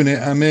 I'm doing it,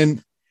 I'm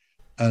in.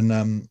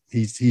 And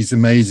he's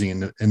amazing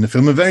in the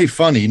film, and very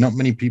funny. Not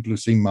many people have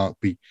seen Mark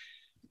be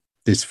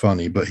this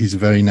funny, but he's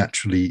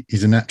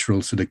a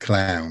natural sort of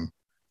clown,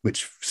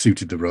 which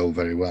suited the role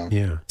very well.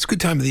 Yeah, it's a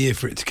good time of the year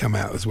for it to come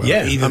out as well.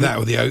 Yeah, either that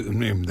or the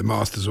Open, the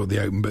Masters or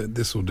the Open, but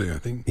this will do, I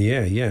think.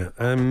 Yeah.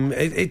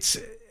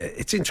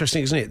 It's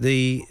interesting, isn't it?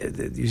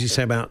 As you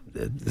say about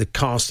the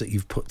cast that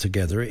you've put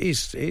together, it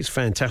is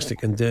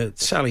fantastic, and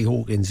Sally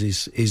Hawkins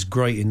is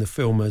great in the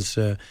film as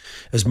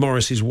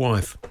Maurice's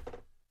wife.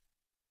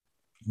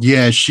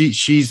 Yeah,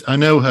 she's. I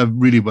know her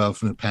really well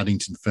from the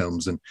Paddington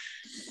films, and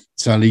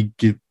Sally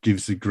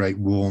gives a great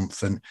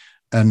warmth, and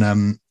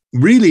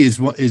really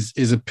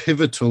is a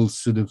pivotal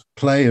sort of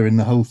player in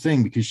the whole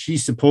thing, because she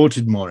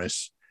supported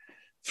Morris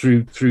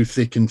through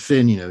thick and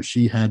thin. You know,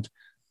 she had,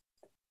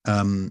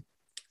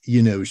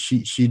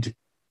 she'd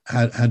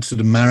had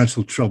sort of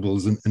marital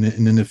troubles, and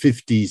in the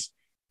 50s,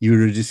 you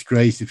were a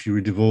disgrace if you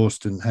were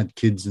divorced and had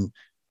kids, and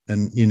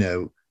and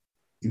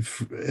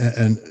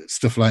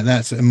stuff like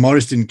that. So, and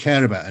Morris didn't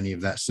care about any of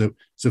that. So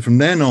from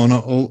then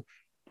on,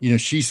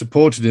 she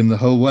supported him the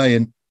whole way,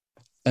 and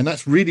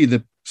that's really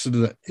the sort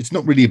of it's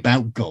not really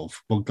about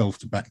golf. Well, golf's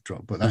the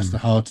backdrop, but that's the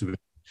heart of it.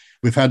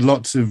 We've had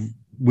lots of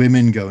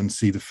women go and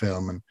see the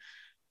film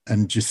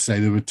and just say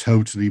they were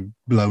totally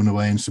blown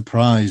away and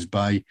surprised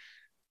by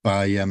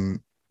that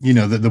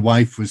the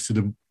wife was sort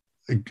of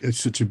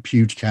such a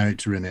huge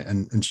character in it,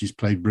 and she's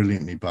played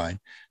brilliantly by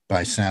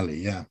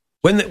Sally. Yeah.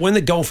 When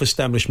the golf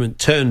establishment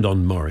turned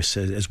on Morris,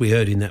 as we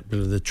heard in that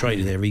bit of the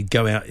trailer there, he'd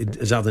go out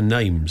as other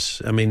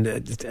names. I mean,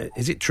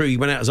 is it true he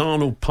went out as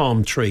Arnold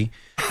Palmtree?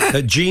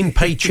 Gene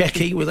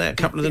Paychecki, were there a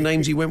couple of the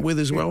names he went with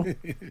as well?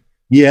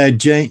 Yeah,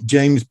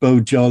 James Bo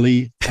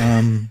Jolly.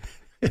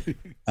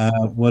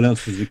 What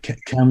else was it?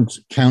 Count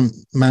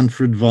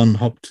Manfred von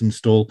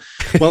Hoptonstall.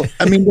 Well,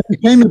 I mean,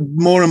 it became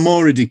more and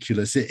more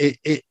ridiculous.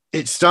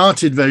 It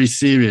started very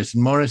serious,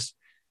 and Morris,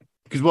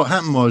 because what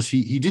happened was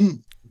he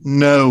didn't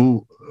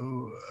know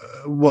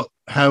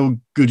how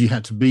good you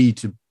had to be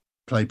to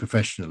play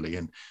professionally,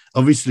 and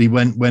obviously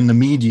when the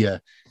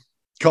media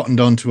cottoned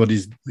on to what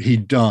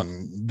he'd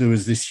done, there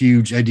was this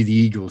huge Eddie the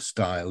Eagle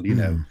style,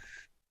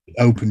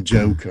 open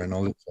joker and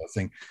all that sort of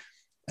thing.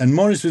 And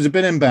Morris was a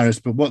bit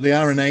embarrassed, but what the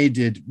RNA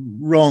did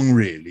wrong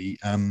really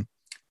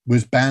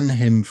was ban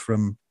him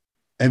from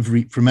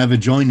ever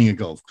joining a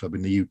golf club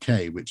in the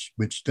UK, which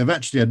they've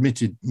actually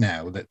admitted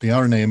now that the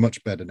RNA are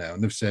much better now,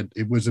 and they've said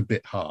it was a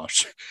bit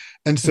harsh.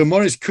 And so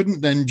Morris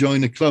couldn't then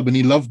join a club, and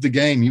he loved the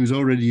game. He was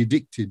already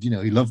addicted, he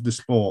loved the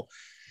sport.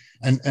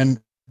 And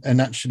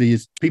actually,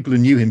 as people who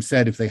knew him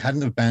said, if they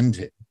hadn't have banned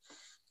him,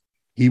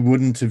 he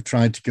wouldn't have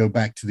tried to go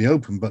back to the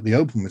Open, but the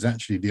Open was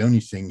actually the only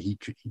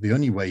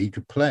way he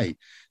could play.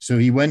 So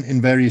he went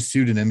in various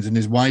pseudonyms, and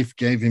his wife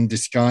gave him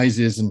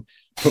disguises and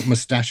put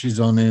mustaches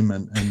on him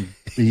and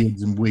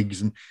beards and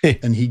wigs, and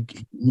he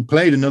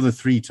played another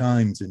 3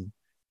 times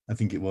I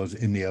think it was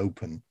in the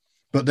Open,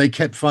 but they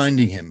kept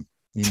finding him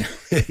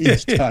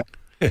each time.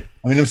 I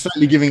mean, I'm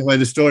slightly giving away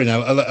the story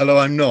now, although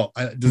I'm not.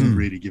 It doesn't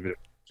really give it,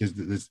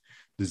 because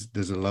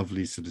there's a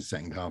lovely sort of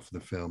second half of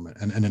the film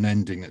and an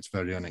ending that's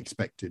very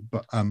unexpected,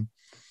 but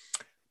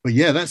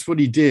yeah, that's what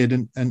he did,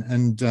 and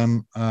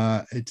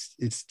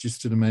it's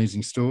just an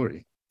amazing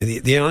story.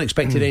 The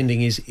unexpected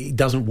ending is he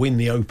doesn't win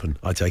the Open,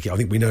 I take it. I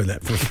think we know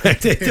that for a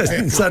fact. It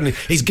doesn't suddenly,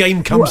 his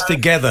game comes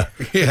together.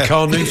 Yeah.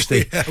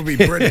 Carnoustie. That would be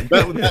brilliant.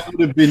 that would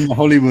have been the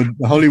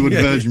Hollywood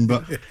version.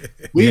 But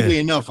weirdly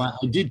enough, I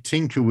did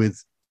tinker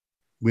with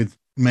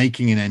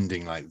making an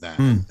ending like that,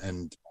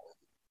 and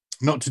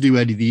not to do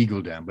Eddie the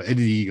Eagle down, but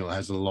Eddie the Eagle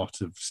has a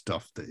lot of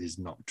stuff that is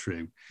not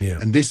true. Yeah.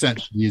 And this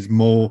actually is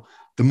more.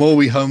 The more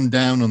we honed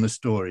down on the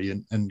story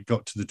and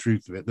got to the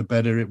truth of it, the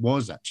better it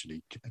was,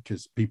 actually,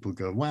 because people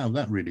go, wow,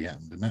 that really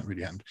happened, and that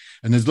really happened.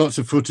 And there's lots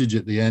of footage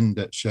at the end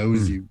that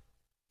shows you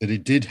that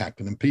it did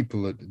happen, and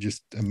people are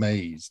just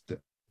amazed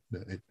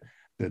that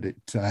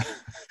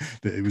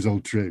it was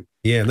all true.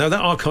 Yeah, no,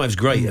 that archive's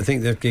great. I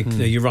think that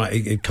you're right.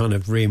 It kind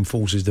of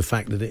reinforces the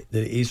fact that it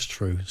is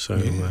true. So,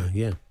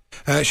 yeah.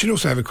 Should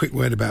also have a quick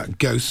word about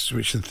Ghosts,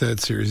 which the 3rd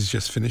series has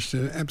just finished.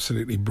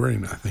 Absolutely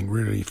brilliant, I think.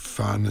 Really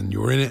fun, and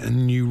you're in it,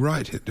 and you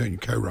write it, don't you?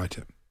 Co-write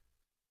it.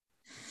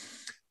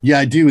 Yeah,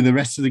 I do. With the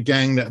rest of the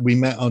gang that we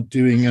met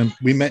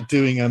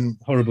doing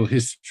Horrible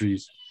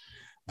Histories,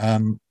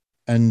 sorry,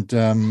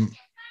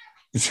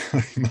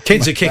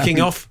 kids are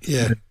kicking off.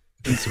 Yeah.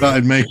 It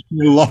started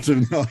making a lot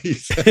of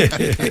noise.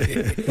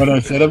 But I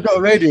said, I've got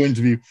a radio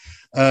interview.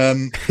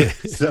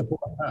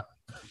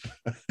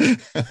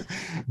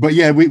 But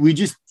yeah, we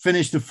just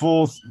finished the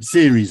 4th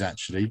series,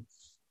 actually.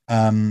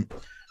 And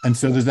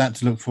so there's that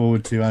to look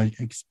forward to. I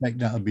expect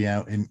that'll be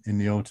out in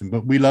the autumn.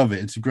 But we love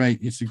it. It's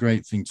a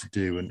great thing to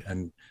do,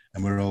 and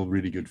we're all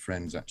really good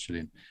friends,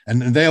 actually.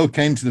 And they all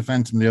came to the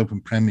Phantom of the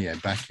Open premiere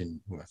back in,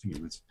 I think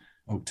it was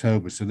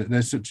October. So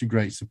there's such a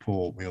great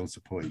support. We all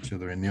support each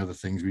other in the other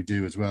things we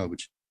do as well,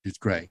 which is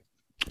great.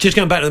 Just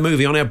going back to the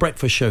movie, on our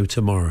breakfast show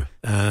tomorrow,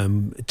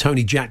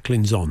 Tony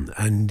Jacklin's on,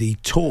 and he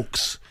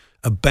talks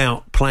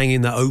about playing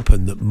in the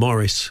Open that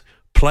Morris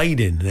played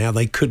in, and how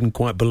they couldn't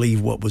quite believe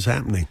what was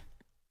happening.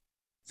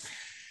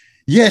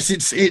 Yes,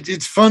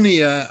 it's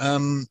funny.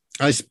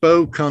 I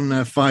spoke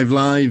on 5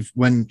 Live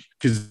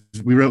because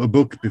we wrote a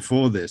book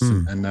before this,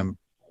 and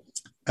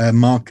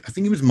Mark, I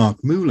think it was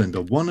Mark Mouland,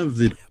 or one of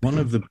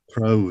the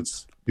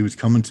pros who was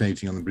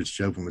commentating on the British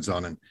Open was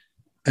on,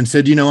 and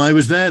said, I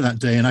was there that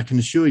day, and I can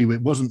assure you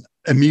it wasn't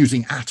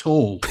amusing at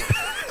all.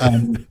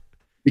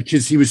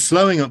 Because he was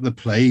slowing up the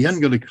play. He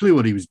hadn't got a clue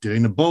what he was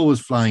doing. The ball was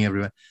flying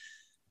everywhere.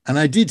 And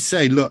I did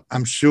say, look,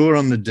 I'm sure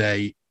on the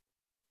day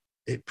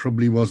it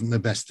probably wasn't the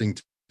best thing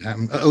to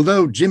happen.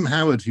 Although Jim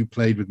Howard, who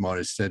played with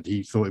Morris, said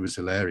he thought it was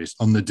hilarious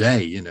on the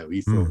day.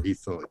 He thought he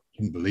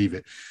couldn't believe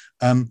it.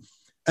 And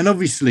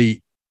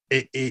obviously,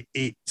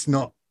 it's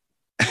not.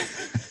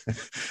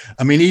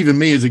 I mean, even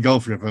me as a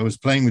golfer, if I was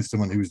playing with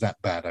someone who was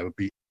that bad, I would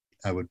be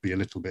a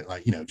little bit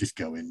like, just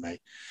go in,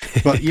 mate.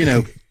 But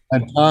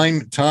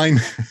and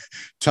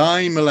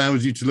time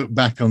allows you to look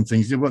back on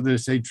things. What they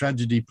say,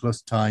 tragedy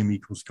plus time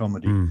equals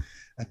comedy.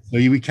 So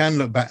we can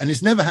look back, and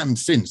it's never happened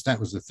since. That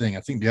was the thing.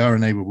 I think the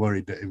R&A were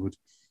worried that it would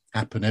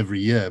happen every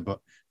year, but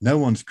no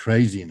one's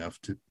crazy enough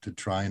to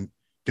try and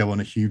go on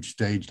a huge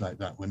stage like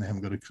that when they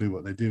haven't got a clue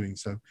what they're doing.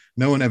 So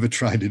no one ever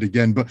tried it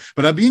again. But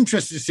I'd be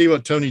interested to see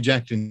what Tony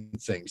Jacklin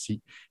thinks.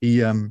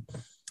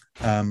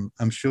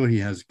 I'm sure he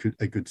has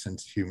a good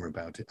sense of humour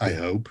about it. I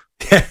hope.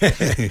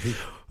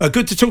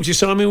 Good to talk to you,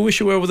 Simon. We wish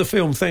you well with the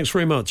film. Thanks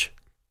very much.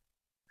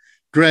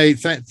 Great.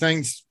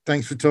 Thanks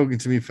for talking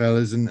to me,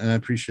 fellas, and I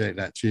appreciate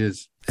that.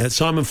 Cheers.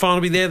 Simon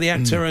Farnaby there, the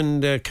actor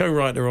and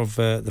co-writer of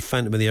the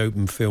Phantom of the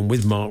Open film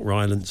with Mark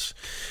Rylance.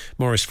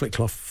 Morris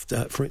Flitcroft,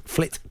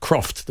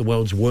 the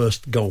world's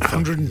worst golfer.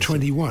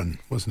 121,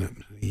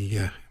 wasn't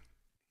it?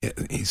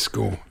 His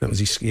score. That was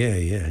his. Yeah.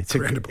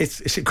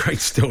 It's a great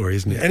story,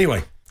 isn't it?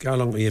 Anyway, go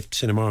along to your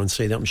cinema and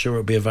see that. I'm sure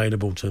it'll be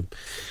available to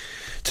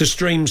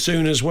stream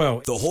soon as well.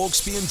 The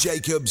Hawksbee and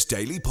Jacobs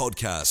Daily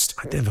Podcast.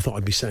 I never thought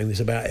I'd be saying this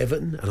about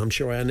Everton, and I'm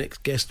sure our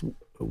next guest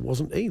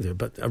wasn't either,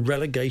 but a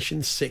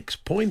relegation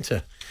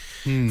 6-pointer.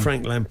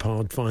 Frank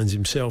Lampard finds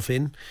himself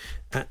in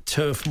at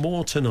Turf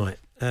Moor tonight.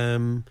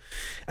 And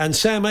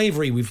Sam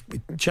Avery, we've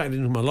chatted to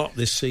him a lot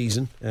this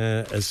season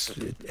as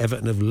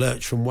Everton have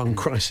lurched from one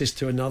crisis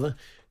to another.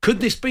 Could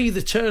this be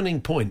the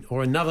turning point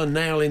or another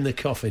nail in the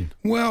coffin?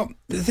 Well,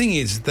 the thing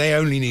is, they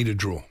only need a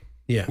draw.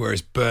 Yeah.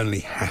 Whereas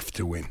Burnley have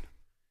to win.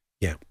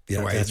 Yeah,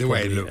 the way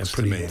it looks a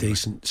pretty to me,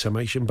 decent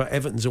summation. But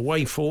Everton's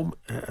away form,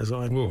 as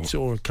I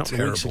saw a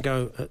couple of weeks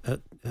ago at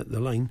the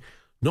Lane,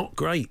 not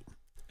great.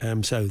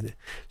 So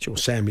sure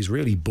Sam is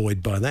really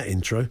buoyed by that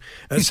intro.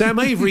 Sam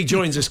Avery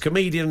joins us,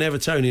 comedian and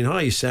Evertonian.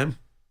 Hi, Sam.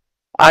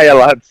 Hiya,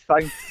 lads.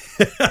 Thanks.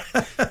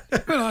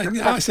 Well,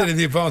 I said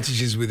the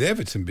advantages with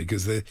Everton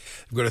because they've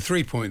got a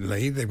 3-point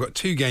lead. They've got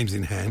 2 games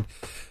in hand.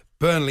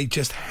 Burnley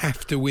just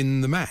have to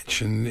win the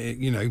match, and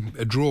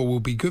a draw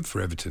will be good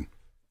for Everton.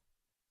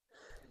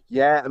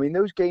 Yeah, I mean,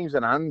 those games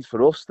in hand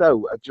for us,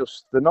 though,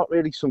 they're not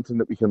really something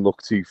that we can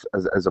look to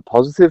as a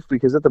positive,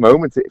 because at the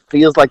moment it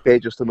feels like they're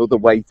just another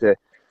way to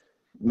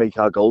make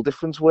our goal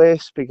difference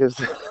worse, because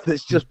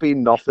there's just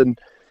been nothing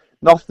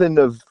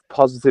of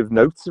positive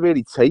note to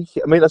really take.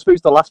 I mean, I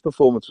suppose the last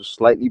performance was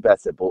slightly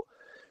better, but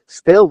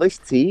still, this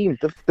team,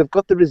 they've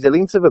got the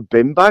resilience of a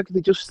bin bag.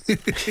 They just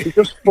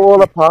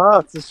fall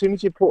apart. As soon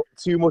as you put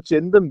too much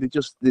in them, they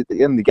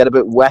get a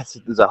bit wet.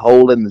 There's a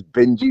hole and there's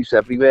bin juice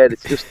everywhere.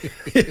 It's just...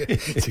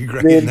 It's a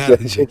great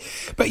analogy.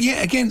 But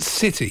yeah, against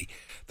City,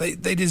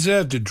 they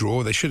deserved a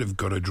draw. They should have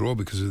got a draw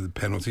because of the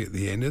penalty at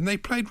the end, and they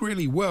played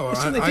really well.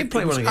 They did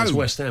play well against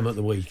West Ham at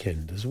the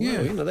weekend as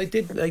well. Yeah.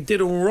 They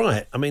did all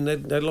right. I mean,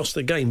 they lost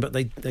the game, but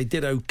they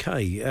did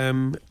okay.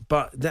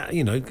 But that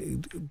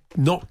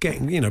not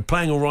getting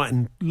playing all right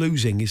and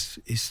losing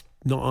is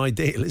not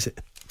ideal, is it?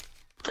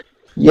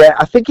 Yeah,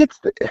 I think it's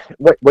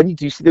when you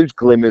do see those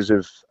glimmers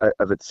of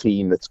a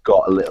team that's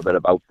got a little bit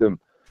about them.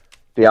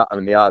 They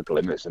are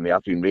glimmers, and they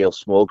have been real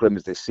small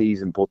glimmers this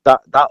season. But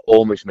that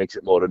almost makes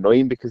it more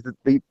annoying, because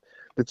the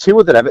 2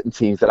 other Everton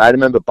teams that I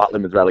remember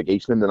battling with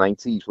relegation in the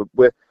 90s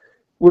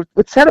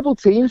were terrible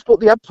teams, but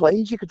they had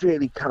players you could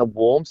really kind of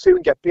warm to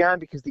and get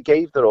behind, because they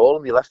gave their all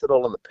and they left it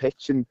all on the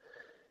pitch. And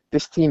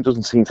this team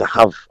doesn't seem to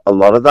have a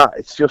lot of that.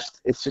 It's just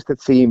a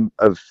team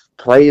of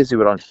players who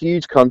are on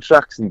huge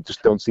contracts and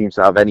just don't seem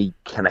to have any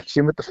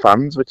connection with the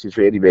fans, which is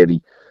really,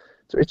 really,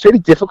 it's really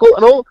difficult.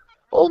 And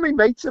all my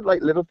mates are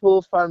like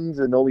Liverpool fans,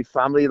 and all my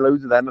family,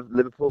 loads of them are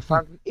Liverpool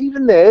fans.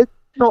 Even they're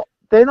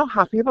not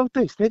happy about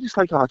this. They're just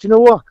like, do you know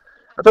what?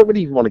 I don't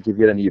really even want to give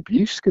you any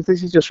abuse, because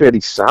this is just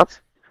really sad.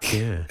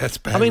 Yeah, that's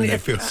bad. I mean, I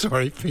feel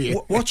sorry for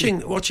you. Watching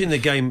the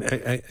game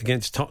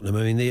against Tottenham,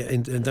 I mean,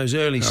 in those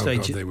early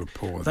stages, God, they were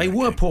poor. They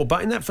were poor,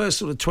 but in that first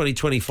sort of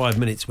 20-25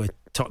 minutes where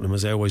Tottenham,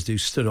 as they always do,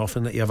 stood off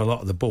and let you have a lot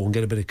of the ball and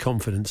get a bit of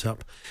confidence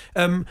up.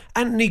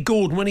 Anthony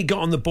Gordon, when he got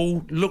on the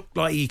ball, looked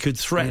like he could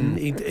threaten.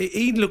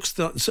 He looks,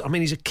 I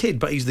mean, he's a kid,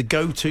 but he's the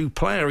go-to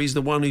player. He's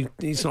the one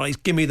he's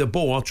like, give me the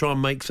ball, I'll try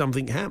and make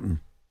something happen.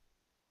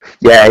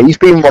 Yeah, he's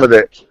been one of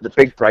the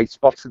big bright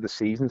spots of the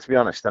season, to be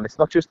honest. And it's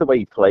not just the way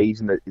he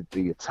plays and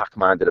the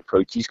attack-minded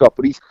approach he's got,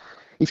 but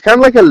he's kind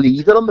of like a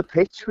leader on the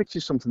pitch, which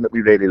is something that we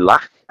really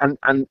lack.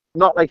 And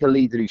not like a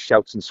leader who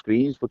shouts and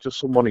screams, but just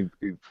someone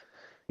who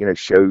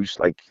shows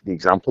like the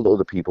example that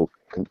other people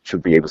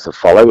should be able to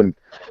follow. And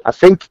I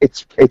think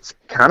it's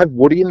kind of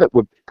worrying that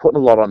we're putting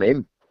a lot on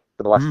him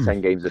for the last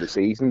 10 games of the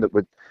season. That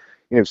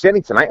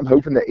certainly tonight, I'm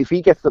hoping that if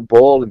he gets the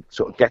ball and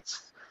sort of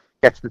gets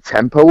the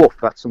tempo up,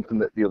 that's something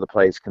that the other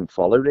players can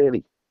follow,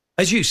 really.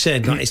 As you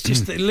said, like, it's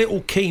just the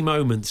little key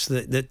moments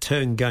that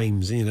turn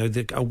games. You know,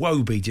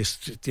 Iwobi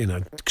just,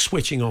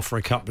 switching off for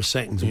a couple of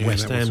seconds and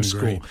West Ham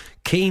score. Great.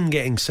 Keane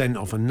getting sent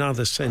off,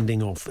 another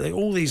sending off.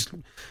 All these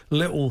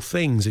little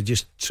things are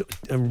just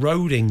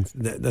eroding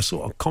the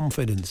sort of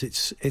confidence.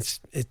 It's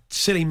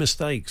silly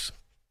mistakes.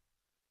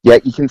 Yeah,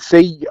 you can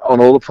see on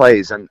all the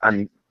players,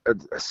 and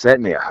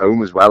certainly at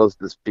home as well, as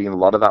there's been a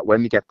lot of that.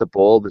 When you get the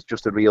ball, there's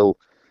just a real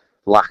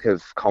lack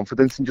of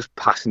confidence in just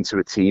passing to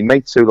a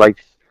teammate. So,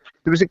 like,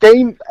 there was a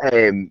game,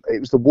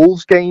 it was the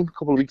Wolves game a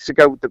couple of weeks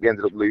ago that we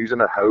ended up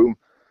losing at home.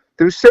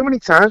 There was so many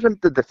times when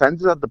the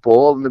defenders had the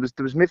ball and there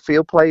was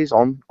midfield players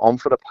on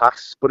for the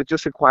pass, but it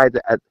just required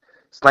a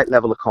slight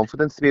level of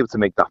confidence to be able to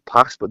make that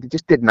pass. But they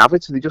just didn't have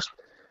it, so they just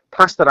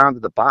passed around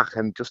at the back,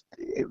 and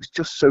it was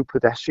just so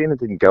pedestrian. It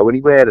didn't go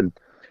anywhere. And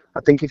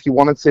I think if you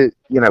wanted to,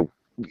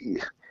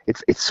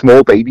 it's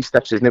small baby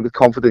steps, isn't it? With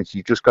confidence,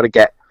 you've just got to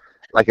get,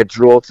 like, a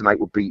draw tonight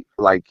would be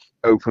like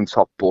open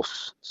top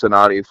bus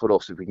scenario for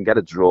us. If we can get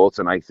a draw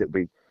tonight, it'd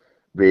be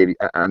really,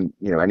 and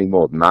any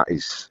more than that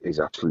is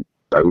absolute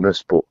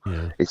bonus. But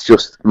it's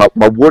just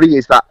my worry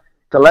is that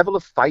the level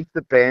of fight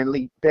that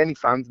Burnley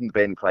fans and the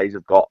Burnley players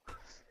have got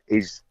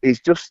is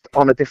just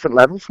on a different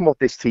level from what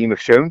this team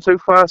have shown so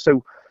far.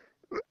 So,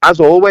 as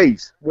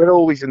always, we're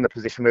always in the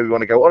position where we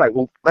want to go, all right,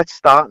 well, let's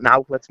start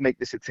now. Let's make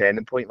this a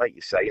turning point, like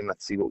you say, and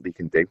let's see what we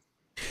can do.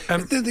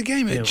 The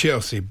game at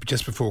Chelsea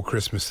just before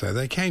Christmas, though,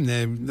 they came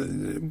there,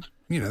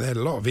 they had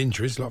a lot of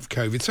injuries, a lot of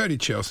COVID. So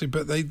did Chelsea,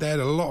 but they had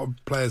a lot of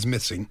players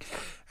missing,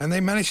 and they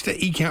managed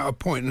to eke out a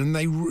point, and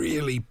they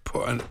really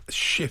put a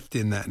shift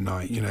in that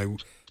night,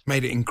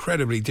 made it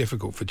incredibly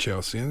difficult for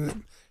Chelsea. And a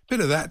bit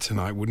of that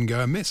tonight wouldn't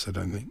go amiss, I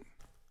don't think.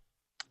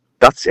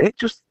 That's it.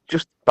 Just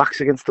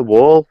backs against the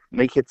wall,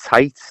 make it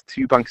tight,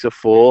 2 banks of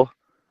 4.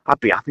 I'd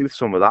be happy with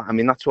some of that. I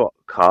mean, that's what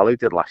Carlo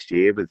did last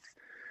year with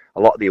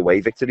a lot of the away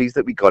victories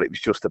that we got. It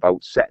was just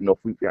about setting up.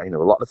 A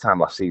lot of the time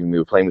last season we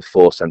were playing with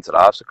 4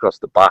 centre-halves across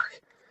the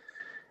back,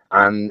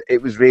 and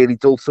it was really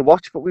dull to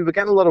watch. But we were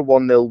getting a lot of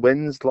 1-0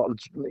 wins, a lot of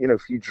a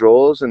few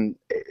draws, and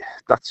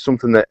that's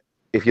something that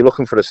if you're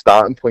looking for a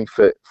starting point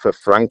for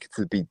Frank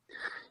to be,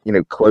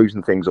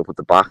 closing things up at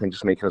the back and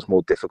just making us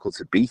more difficult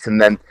to beat,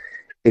 and then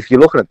if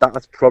you're looking at that,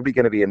 that's probably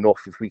going to be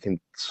enough if we can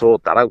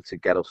sort that out to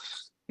get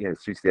us,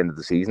 through to the end of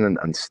the season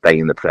and stay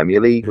in the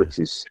Premier League, which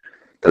is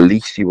the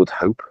least you would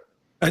hope.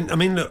 And I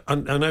mean, look, I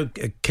know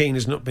Keane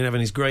has not been having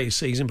his greatest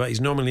season, but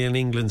he's normally an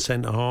England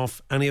centre half,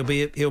 and he'll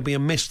be a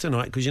miss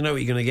tonight because you know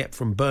what you're going to get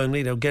from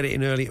Burnley. They'll get it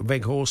in early at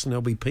Weghorst, and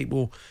there'll be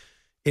people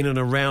in and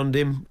around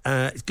him.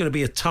 It's going to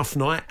be a tough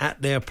night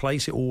at their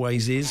place. It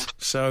always is.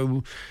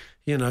 So,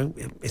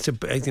 it's a.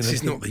 This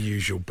is not the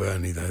usual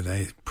Burnley, though.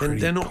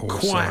 They're not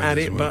quite at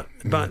it, well.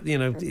 but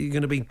you're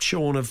going to be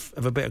shorn of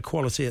a bit of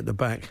quality at the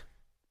back.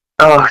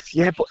 Oh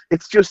yeah, but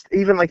it's just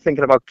even like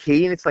thinking about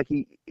Keane. It's like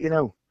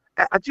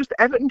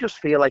Everton just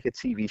feel like a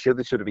TV show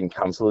that should have been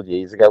cancelled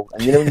years ago.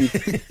 And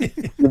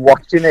you're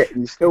watching it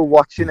and you're still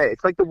watching it.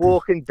 It's like The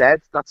Walking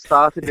Dead that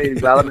started really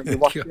well, and then you're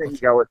watching it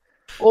and you're going,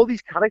 all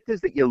these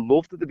characters that you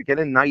loved at the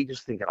beginning, now you're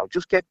just thinking, I'll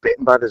just get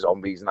bitten by the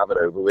zombies and have it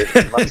over with.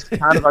 And that's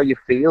kind of how you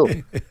feel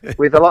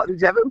with a lot of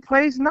these Everton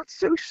players, and that's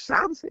so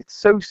sad. It's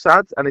so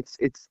sad, and it's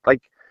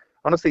like,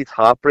 honestly, it's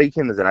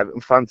heartbreaking as an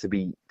Everton fan to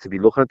be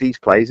looking at these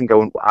players and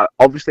going,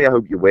 obviously I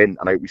hope you win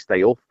and I hope we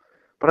stay up.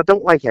 But I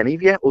don't like any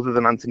of you other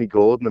than Anthony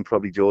Gordon and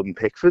probably Jordan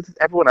Pickford.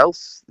 Everyone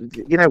else,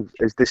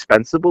 is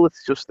dispensable.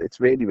 It's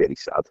really, really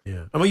sad.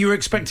 Yeah. I mean, you were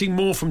expecting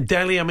more from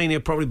Dele. I mean, he'll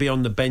probably be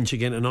on the bench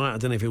again tonight. I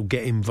don't know if he'll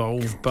get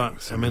involved,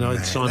 but Simon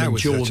that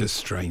was Jordan. Such a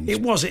strange.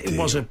 It was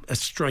a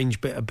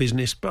strange bit of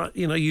business. But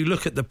you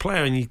look at the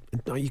player and you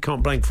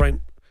can't blame Frank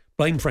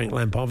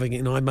Lampard.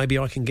 Thinking, maybe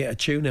I can get a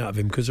tune out of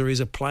him because there is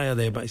a player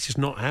there, but it's just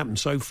not happened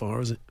so far,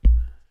 has it?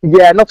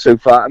 Yeah, not so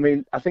far. I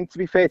mean, I think to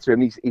be fair to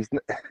him, he's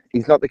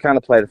not the kind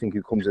of player I think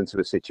who comes into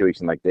a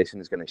situation like this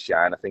and is going to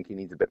shine. I think he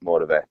needs a bit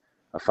more of a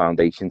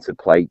foundation to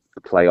play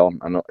on,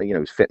 and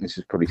his fitness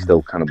is probably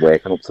still kind of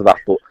working up to that.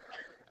 But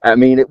I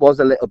mean, it was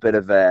a little bit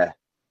of an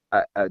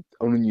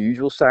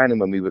unusual signing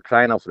when we were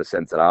crying out for a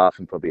centre half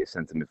and probably a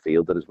centre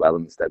midfielder as well.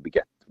 Instead, we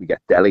get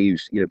Dele,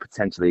 who's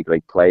potentially a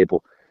great player,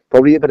 but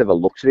probably a bit of a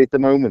luxury at the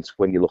moment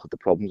when you look at the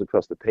problems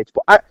across the pitch.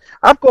 But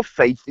I've got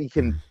faith he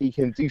can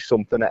do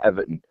something at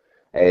Everton.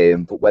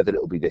 But whether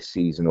it'll be this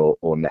season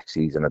or next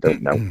season, I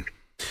don't know.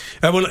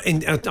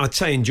 I'd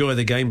say enjoy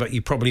the game, but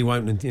you probably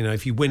won't.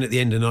 If you win at the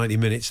end of 90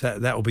 minutes,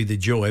 that will be the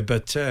joy.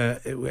 But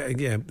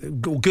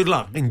good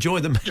luck.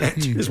 Enjoy the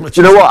match as much.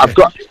 Do you know what?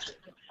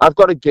 I've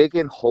got a gig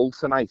in Hull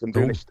tonight. I'm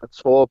doing a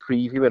tour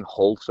preview in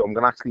Hull, so I'm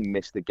going to actually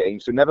miss the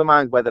game. So never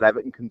mind whether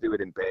Everton can do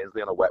it in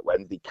Barnsley on a wet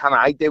Wednesday. Can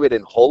I do it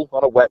in Hull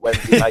on a wet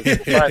Wednesday night? We'll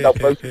find out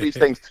both of these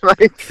things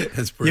tonight.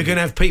 You're going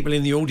to have people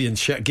in the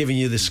audience giving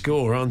you the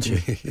score, aren't you?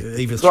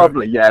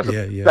 Probably, yeah.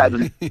 Better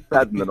than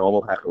the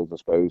normal heckles, I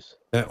suppose.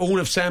 All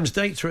of Sam's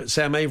dates are at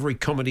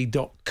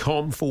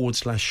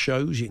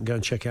samaverycomedy.com/shows. You can go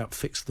and check out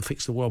the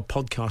Fix the World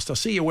podcast. I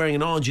see you're wearing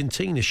an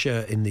Argentina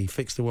shirt in the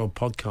Fix the World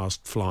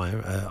podcast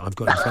flyer I've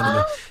got in front of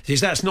me.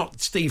 That's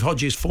not Steve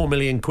Hodges' £4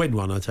 million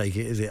one, I take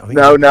it, is it? I think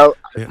No.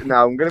 Yeah.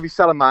 No, I'm going to be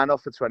selling mine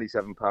off for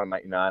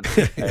 £27.99.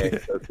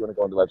 So if you want to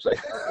go on the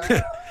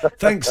website.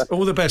 Thanks.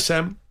 All the best,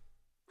 Sam.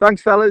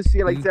 Thanks, fellas. See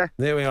you later.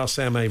 There we are,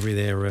 Sam Avery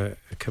there, a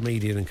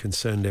comedian and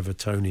concerned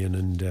Evertonian.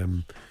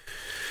 And,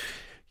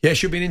 yeah, it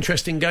should be an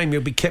interesting game.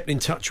 You'll be kept in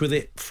touch with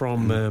it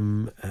from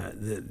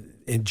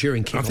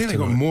during kickoff. I think they've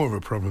got tonight. more of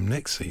a problem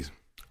next season.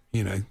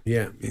 You know,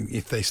 yeah,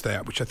 if they stay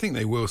up, which I think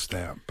they will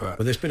stay up. But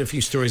well, there's been a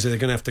few stories that they're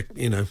going to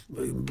have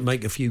to,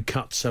 make a few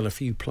cuts, sell a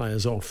few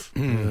players off,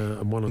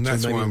 and one or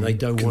two maybe they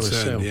don't want to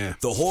sell. Yeah.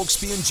 The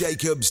Hawksby and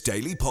Jacobs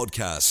Daily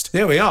Podcast.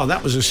 There we are.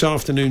 That was this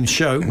afternoon's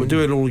show. We'll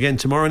do it all again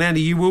tomorrow. And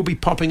Andy, you will be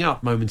popping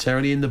up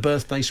momentarily in the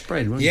birthday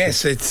spread, won't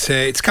yes, you?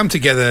 It's come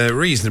together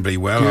reasonably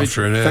well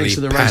after an early Thanks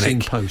to the panic. Racing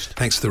Post.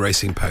 Thanks to the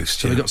Racing Post.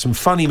 So we've got some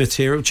funny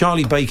material.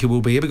 Charlie Baker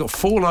will be here. We've got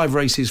 4 live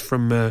races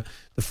from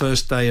the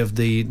first day of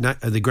the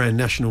Grand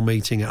National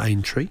meeting at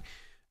Aintree,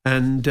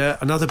 and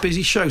another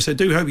busy show. So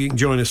do hope you can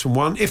join us from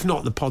 1. If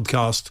not, the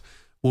podcast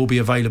will be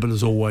available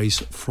as always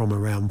from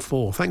around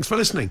 4. Thanks for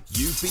listening.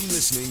 You've been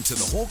listening to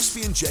the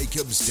Hawksby and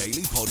Jacobs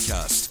Daily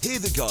Podcast. Hear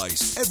the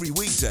guys every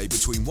weekday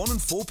between 1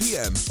 and 4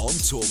 p.m. on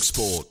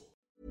TalkSport.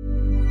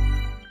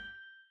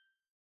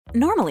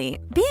 Normally,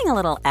 being a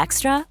little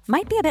extra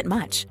might be a bit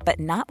much, but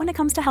not when it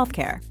comes to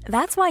healthcare.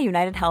 That's why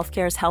United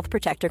Healthcare's Health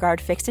Protector Guard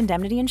fixed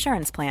indemnity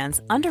insurance plans,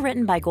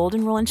 underwritten by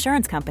Golden Rule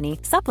Insurance Company,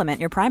 supplement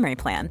your primary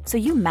plan so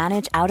you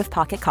manage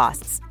out-of-pocket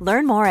costs.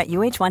 Learn more at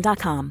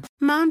uh1.com.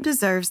 Mom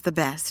deserves the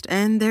best,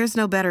 and there's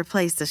no better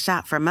place to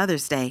shop for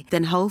Mother's Day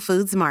than Whole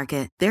Foods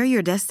Market. They're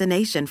your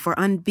destination for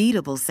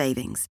unbeatable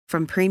savings,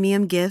 from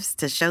premium gifts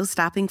to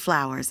show-stopping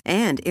flowers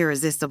and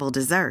irresistible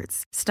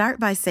desserts. Start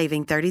by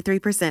saving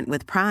 33%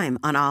 with Prime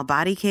on all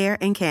body care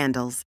and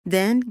candles.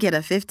 Then get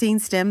a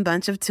 15-stem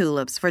bunch of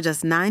tulips for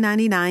just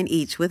 $9.99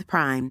 each with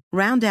Prime.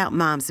 Round out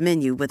Mom's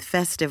menu with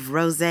festive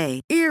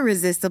rosé,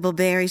 irresistible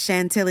berry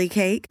chantilly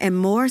cake, and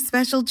more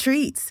special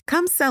treats.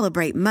 Come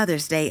celebrate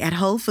Mother's Day at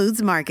Whole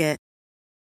Foods Market.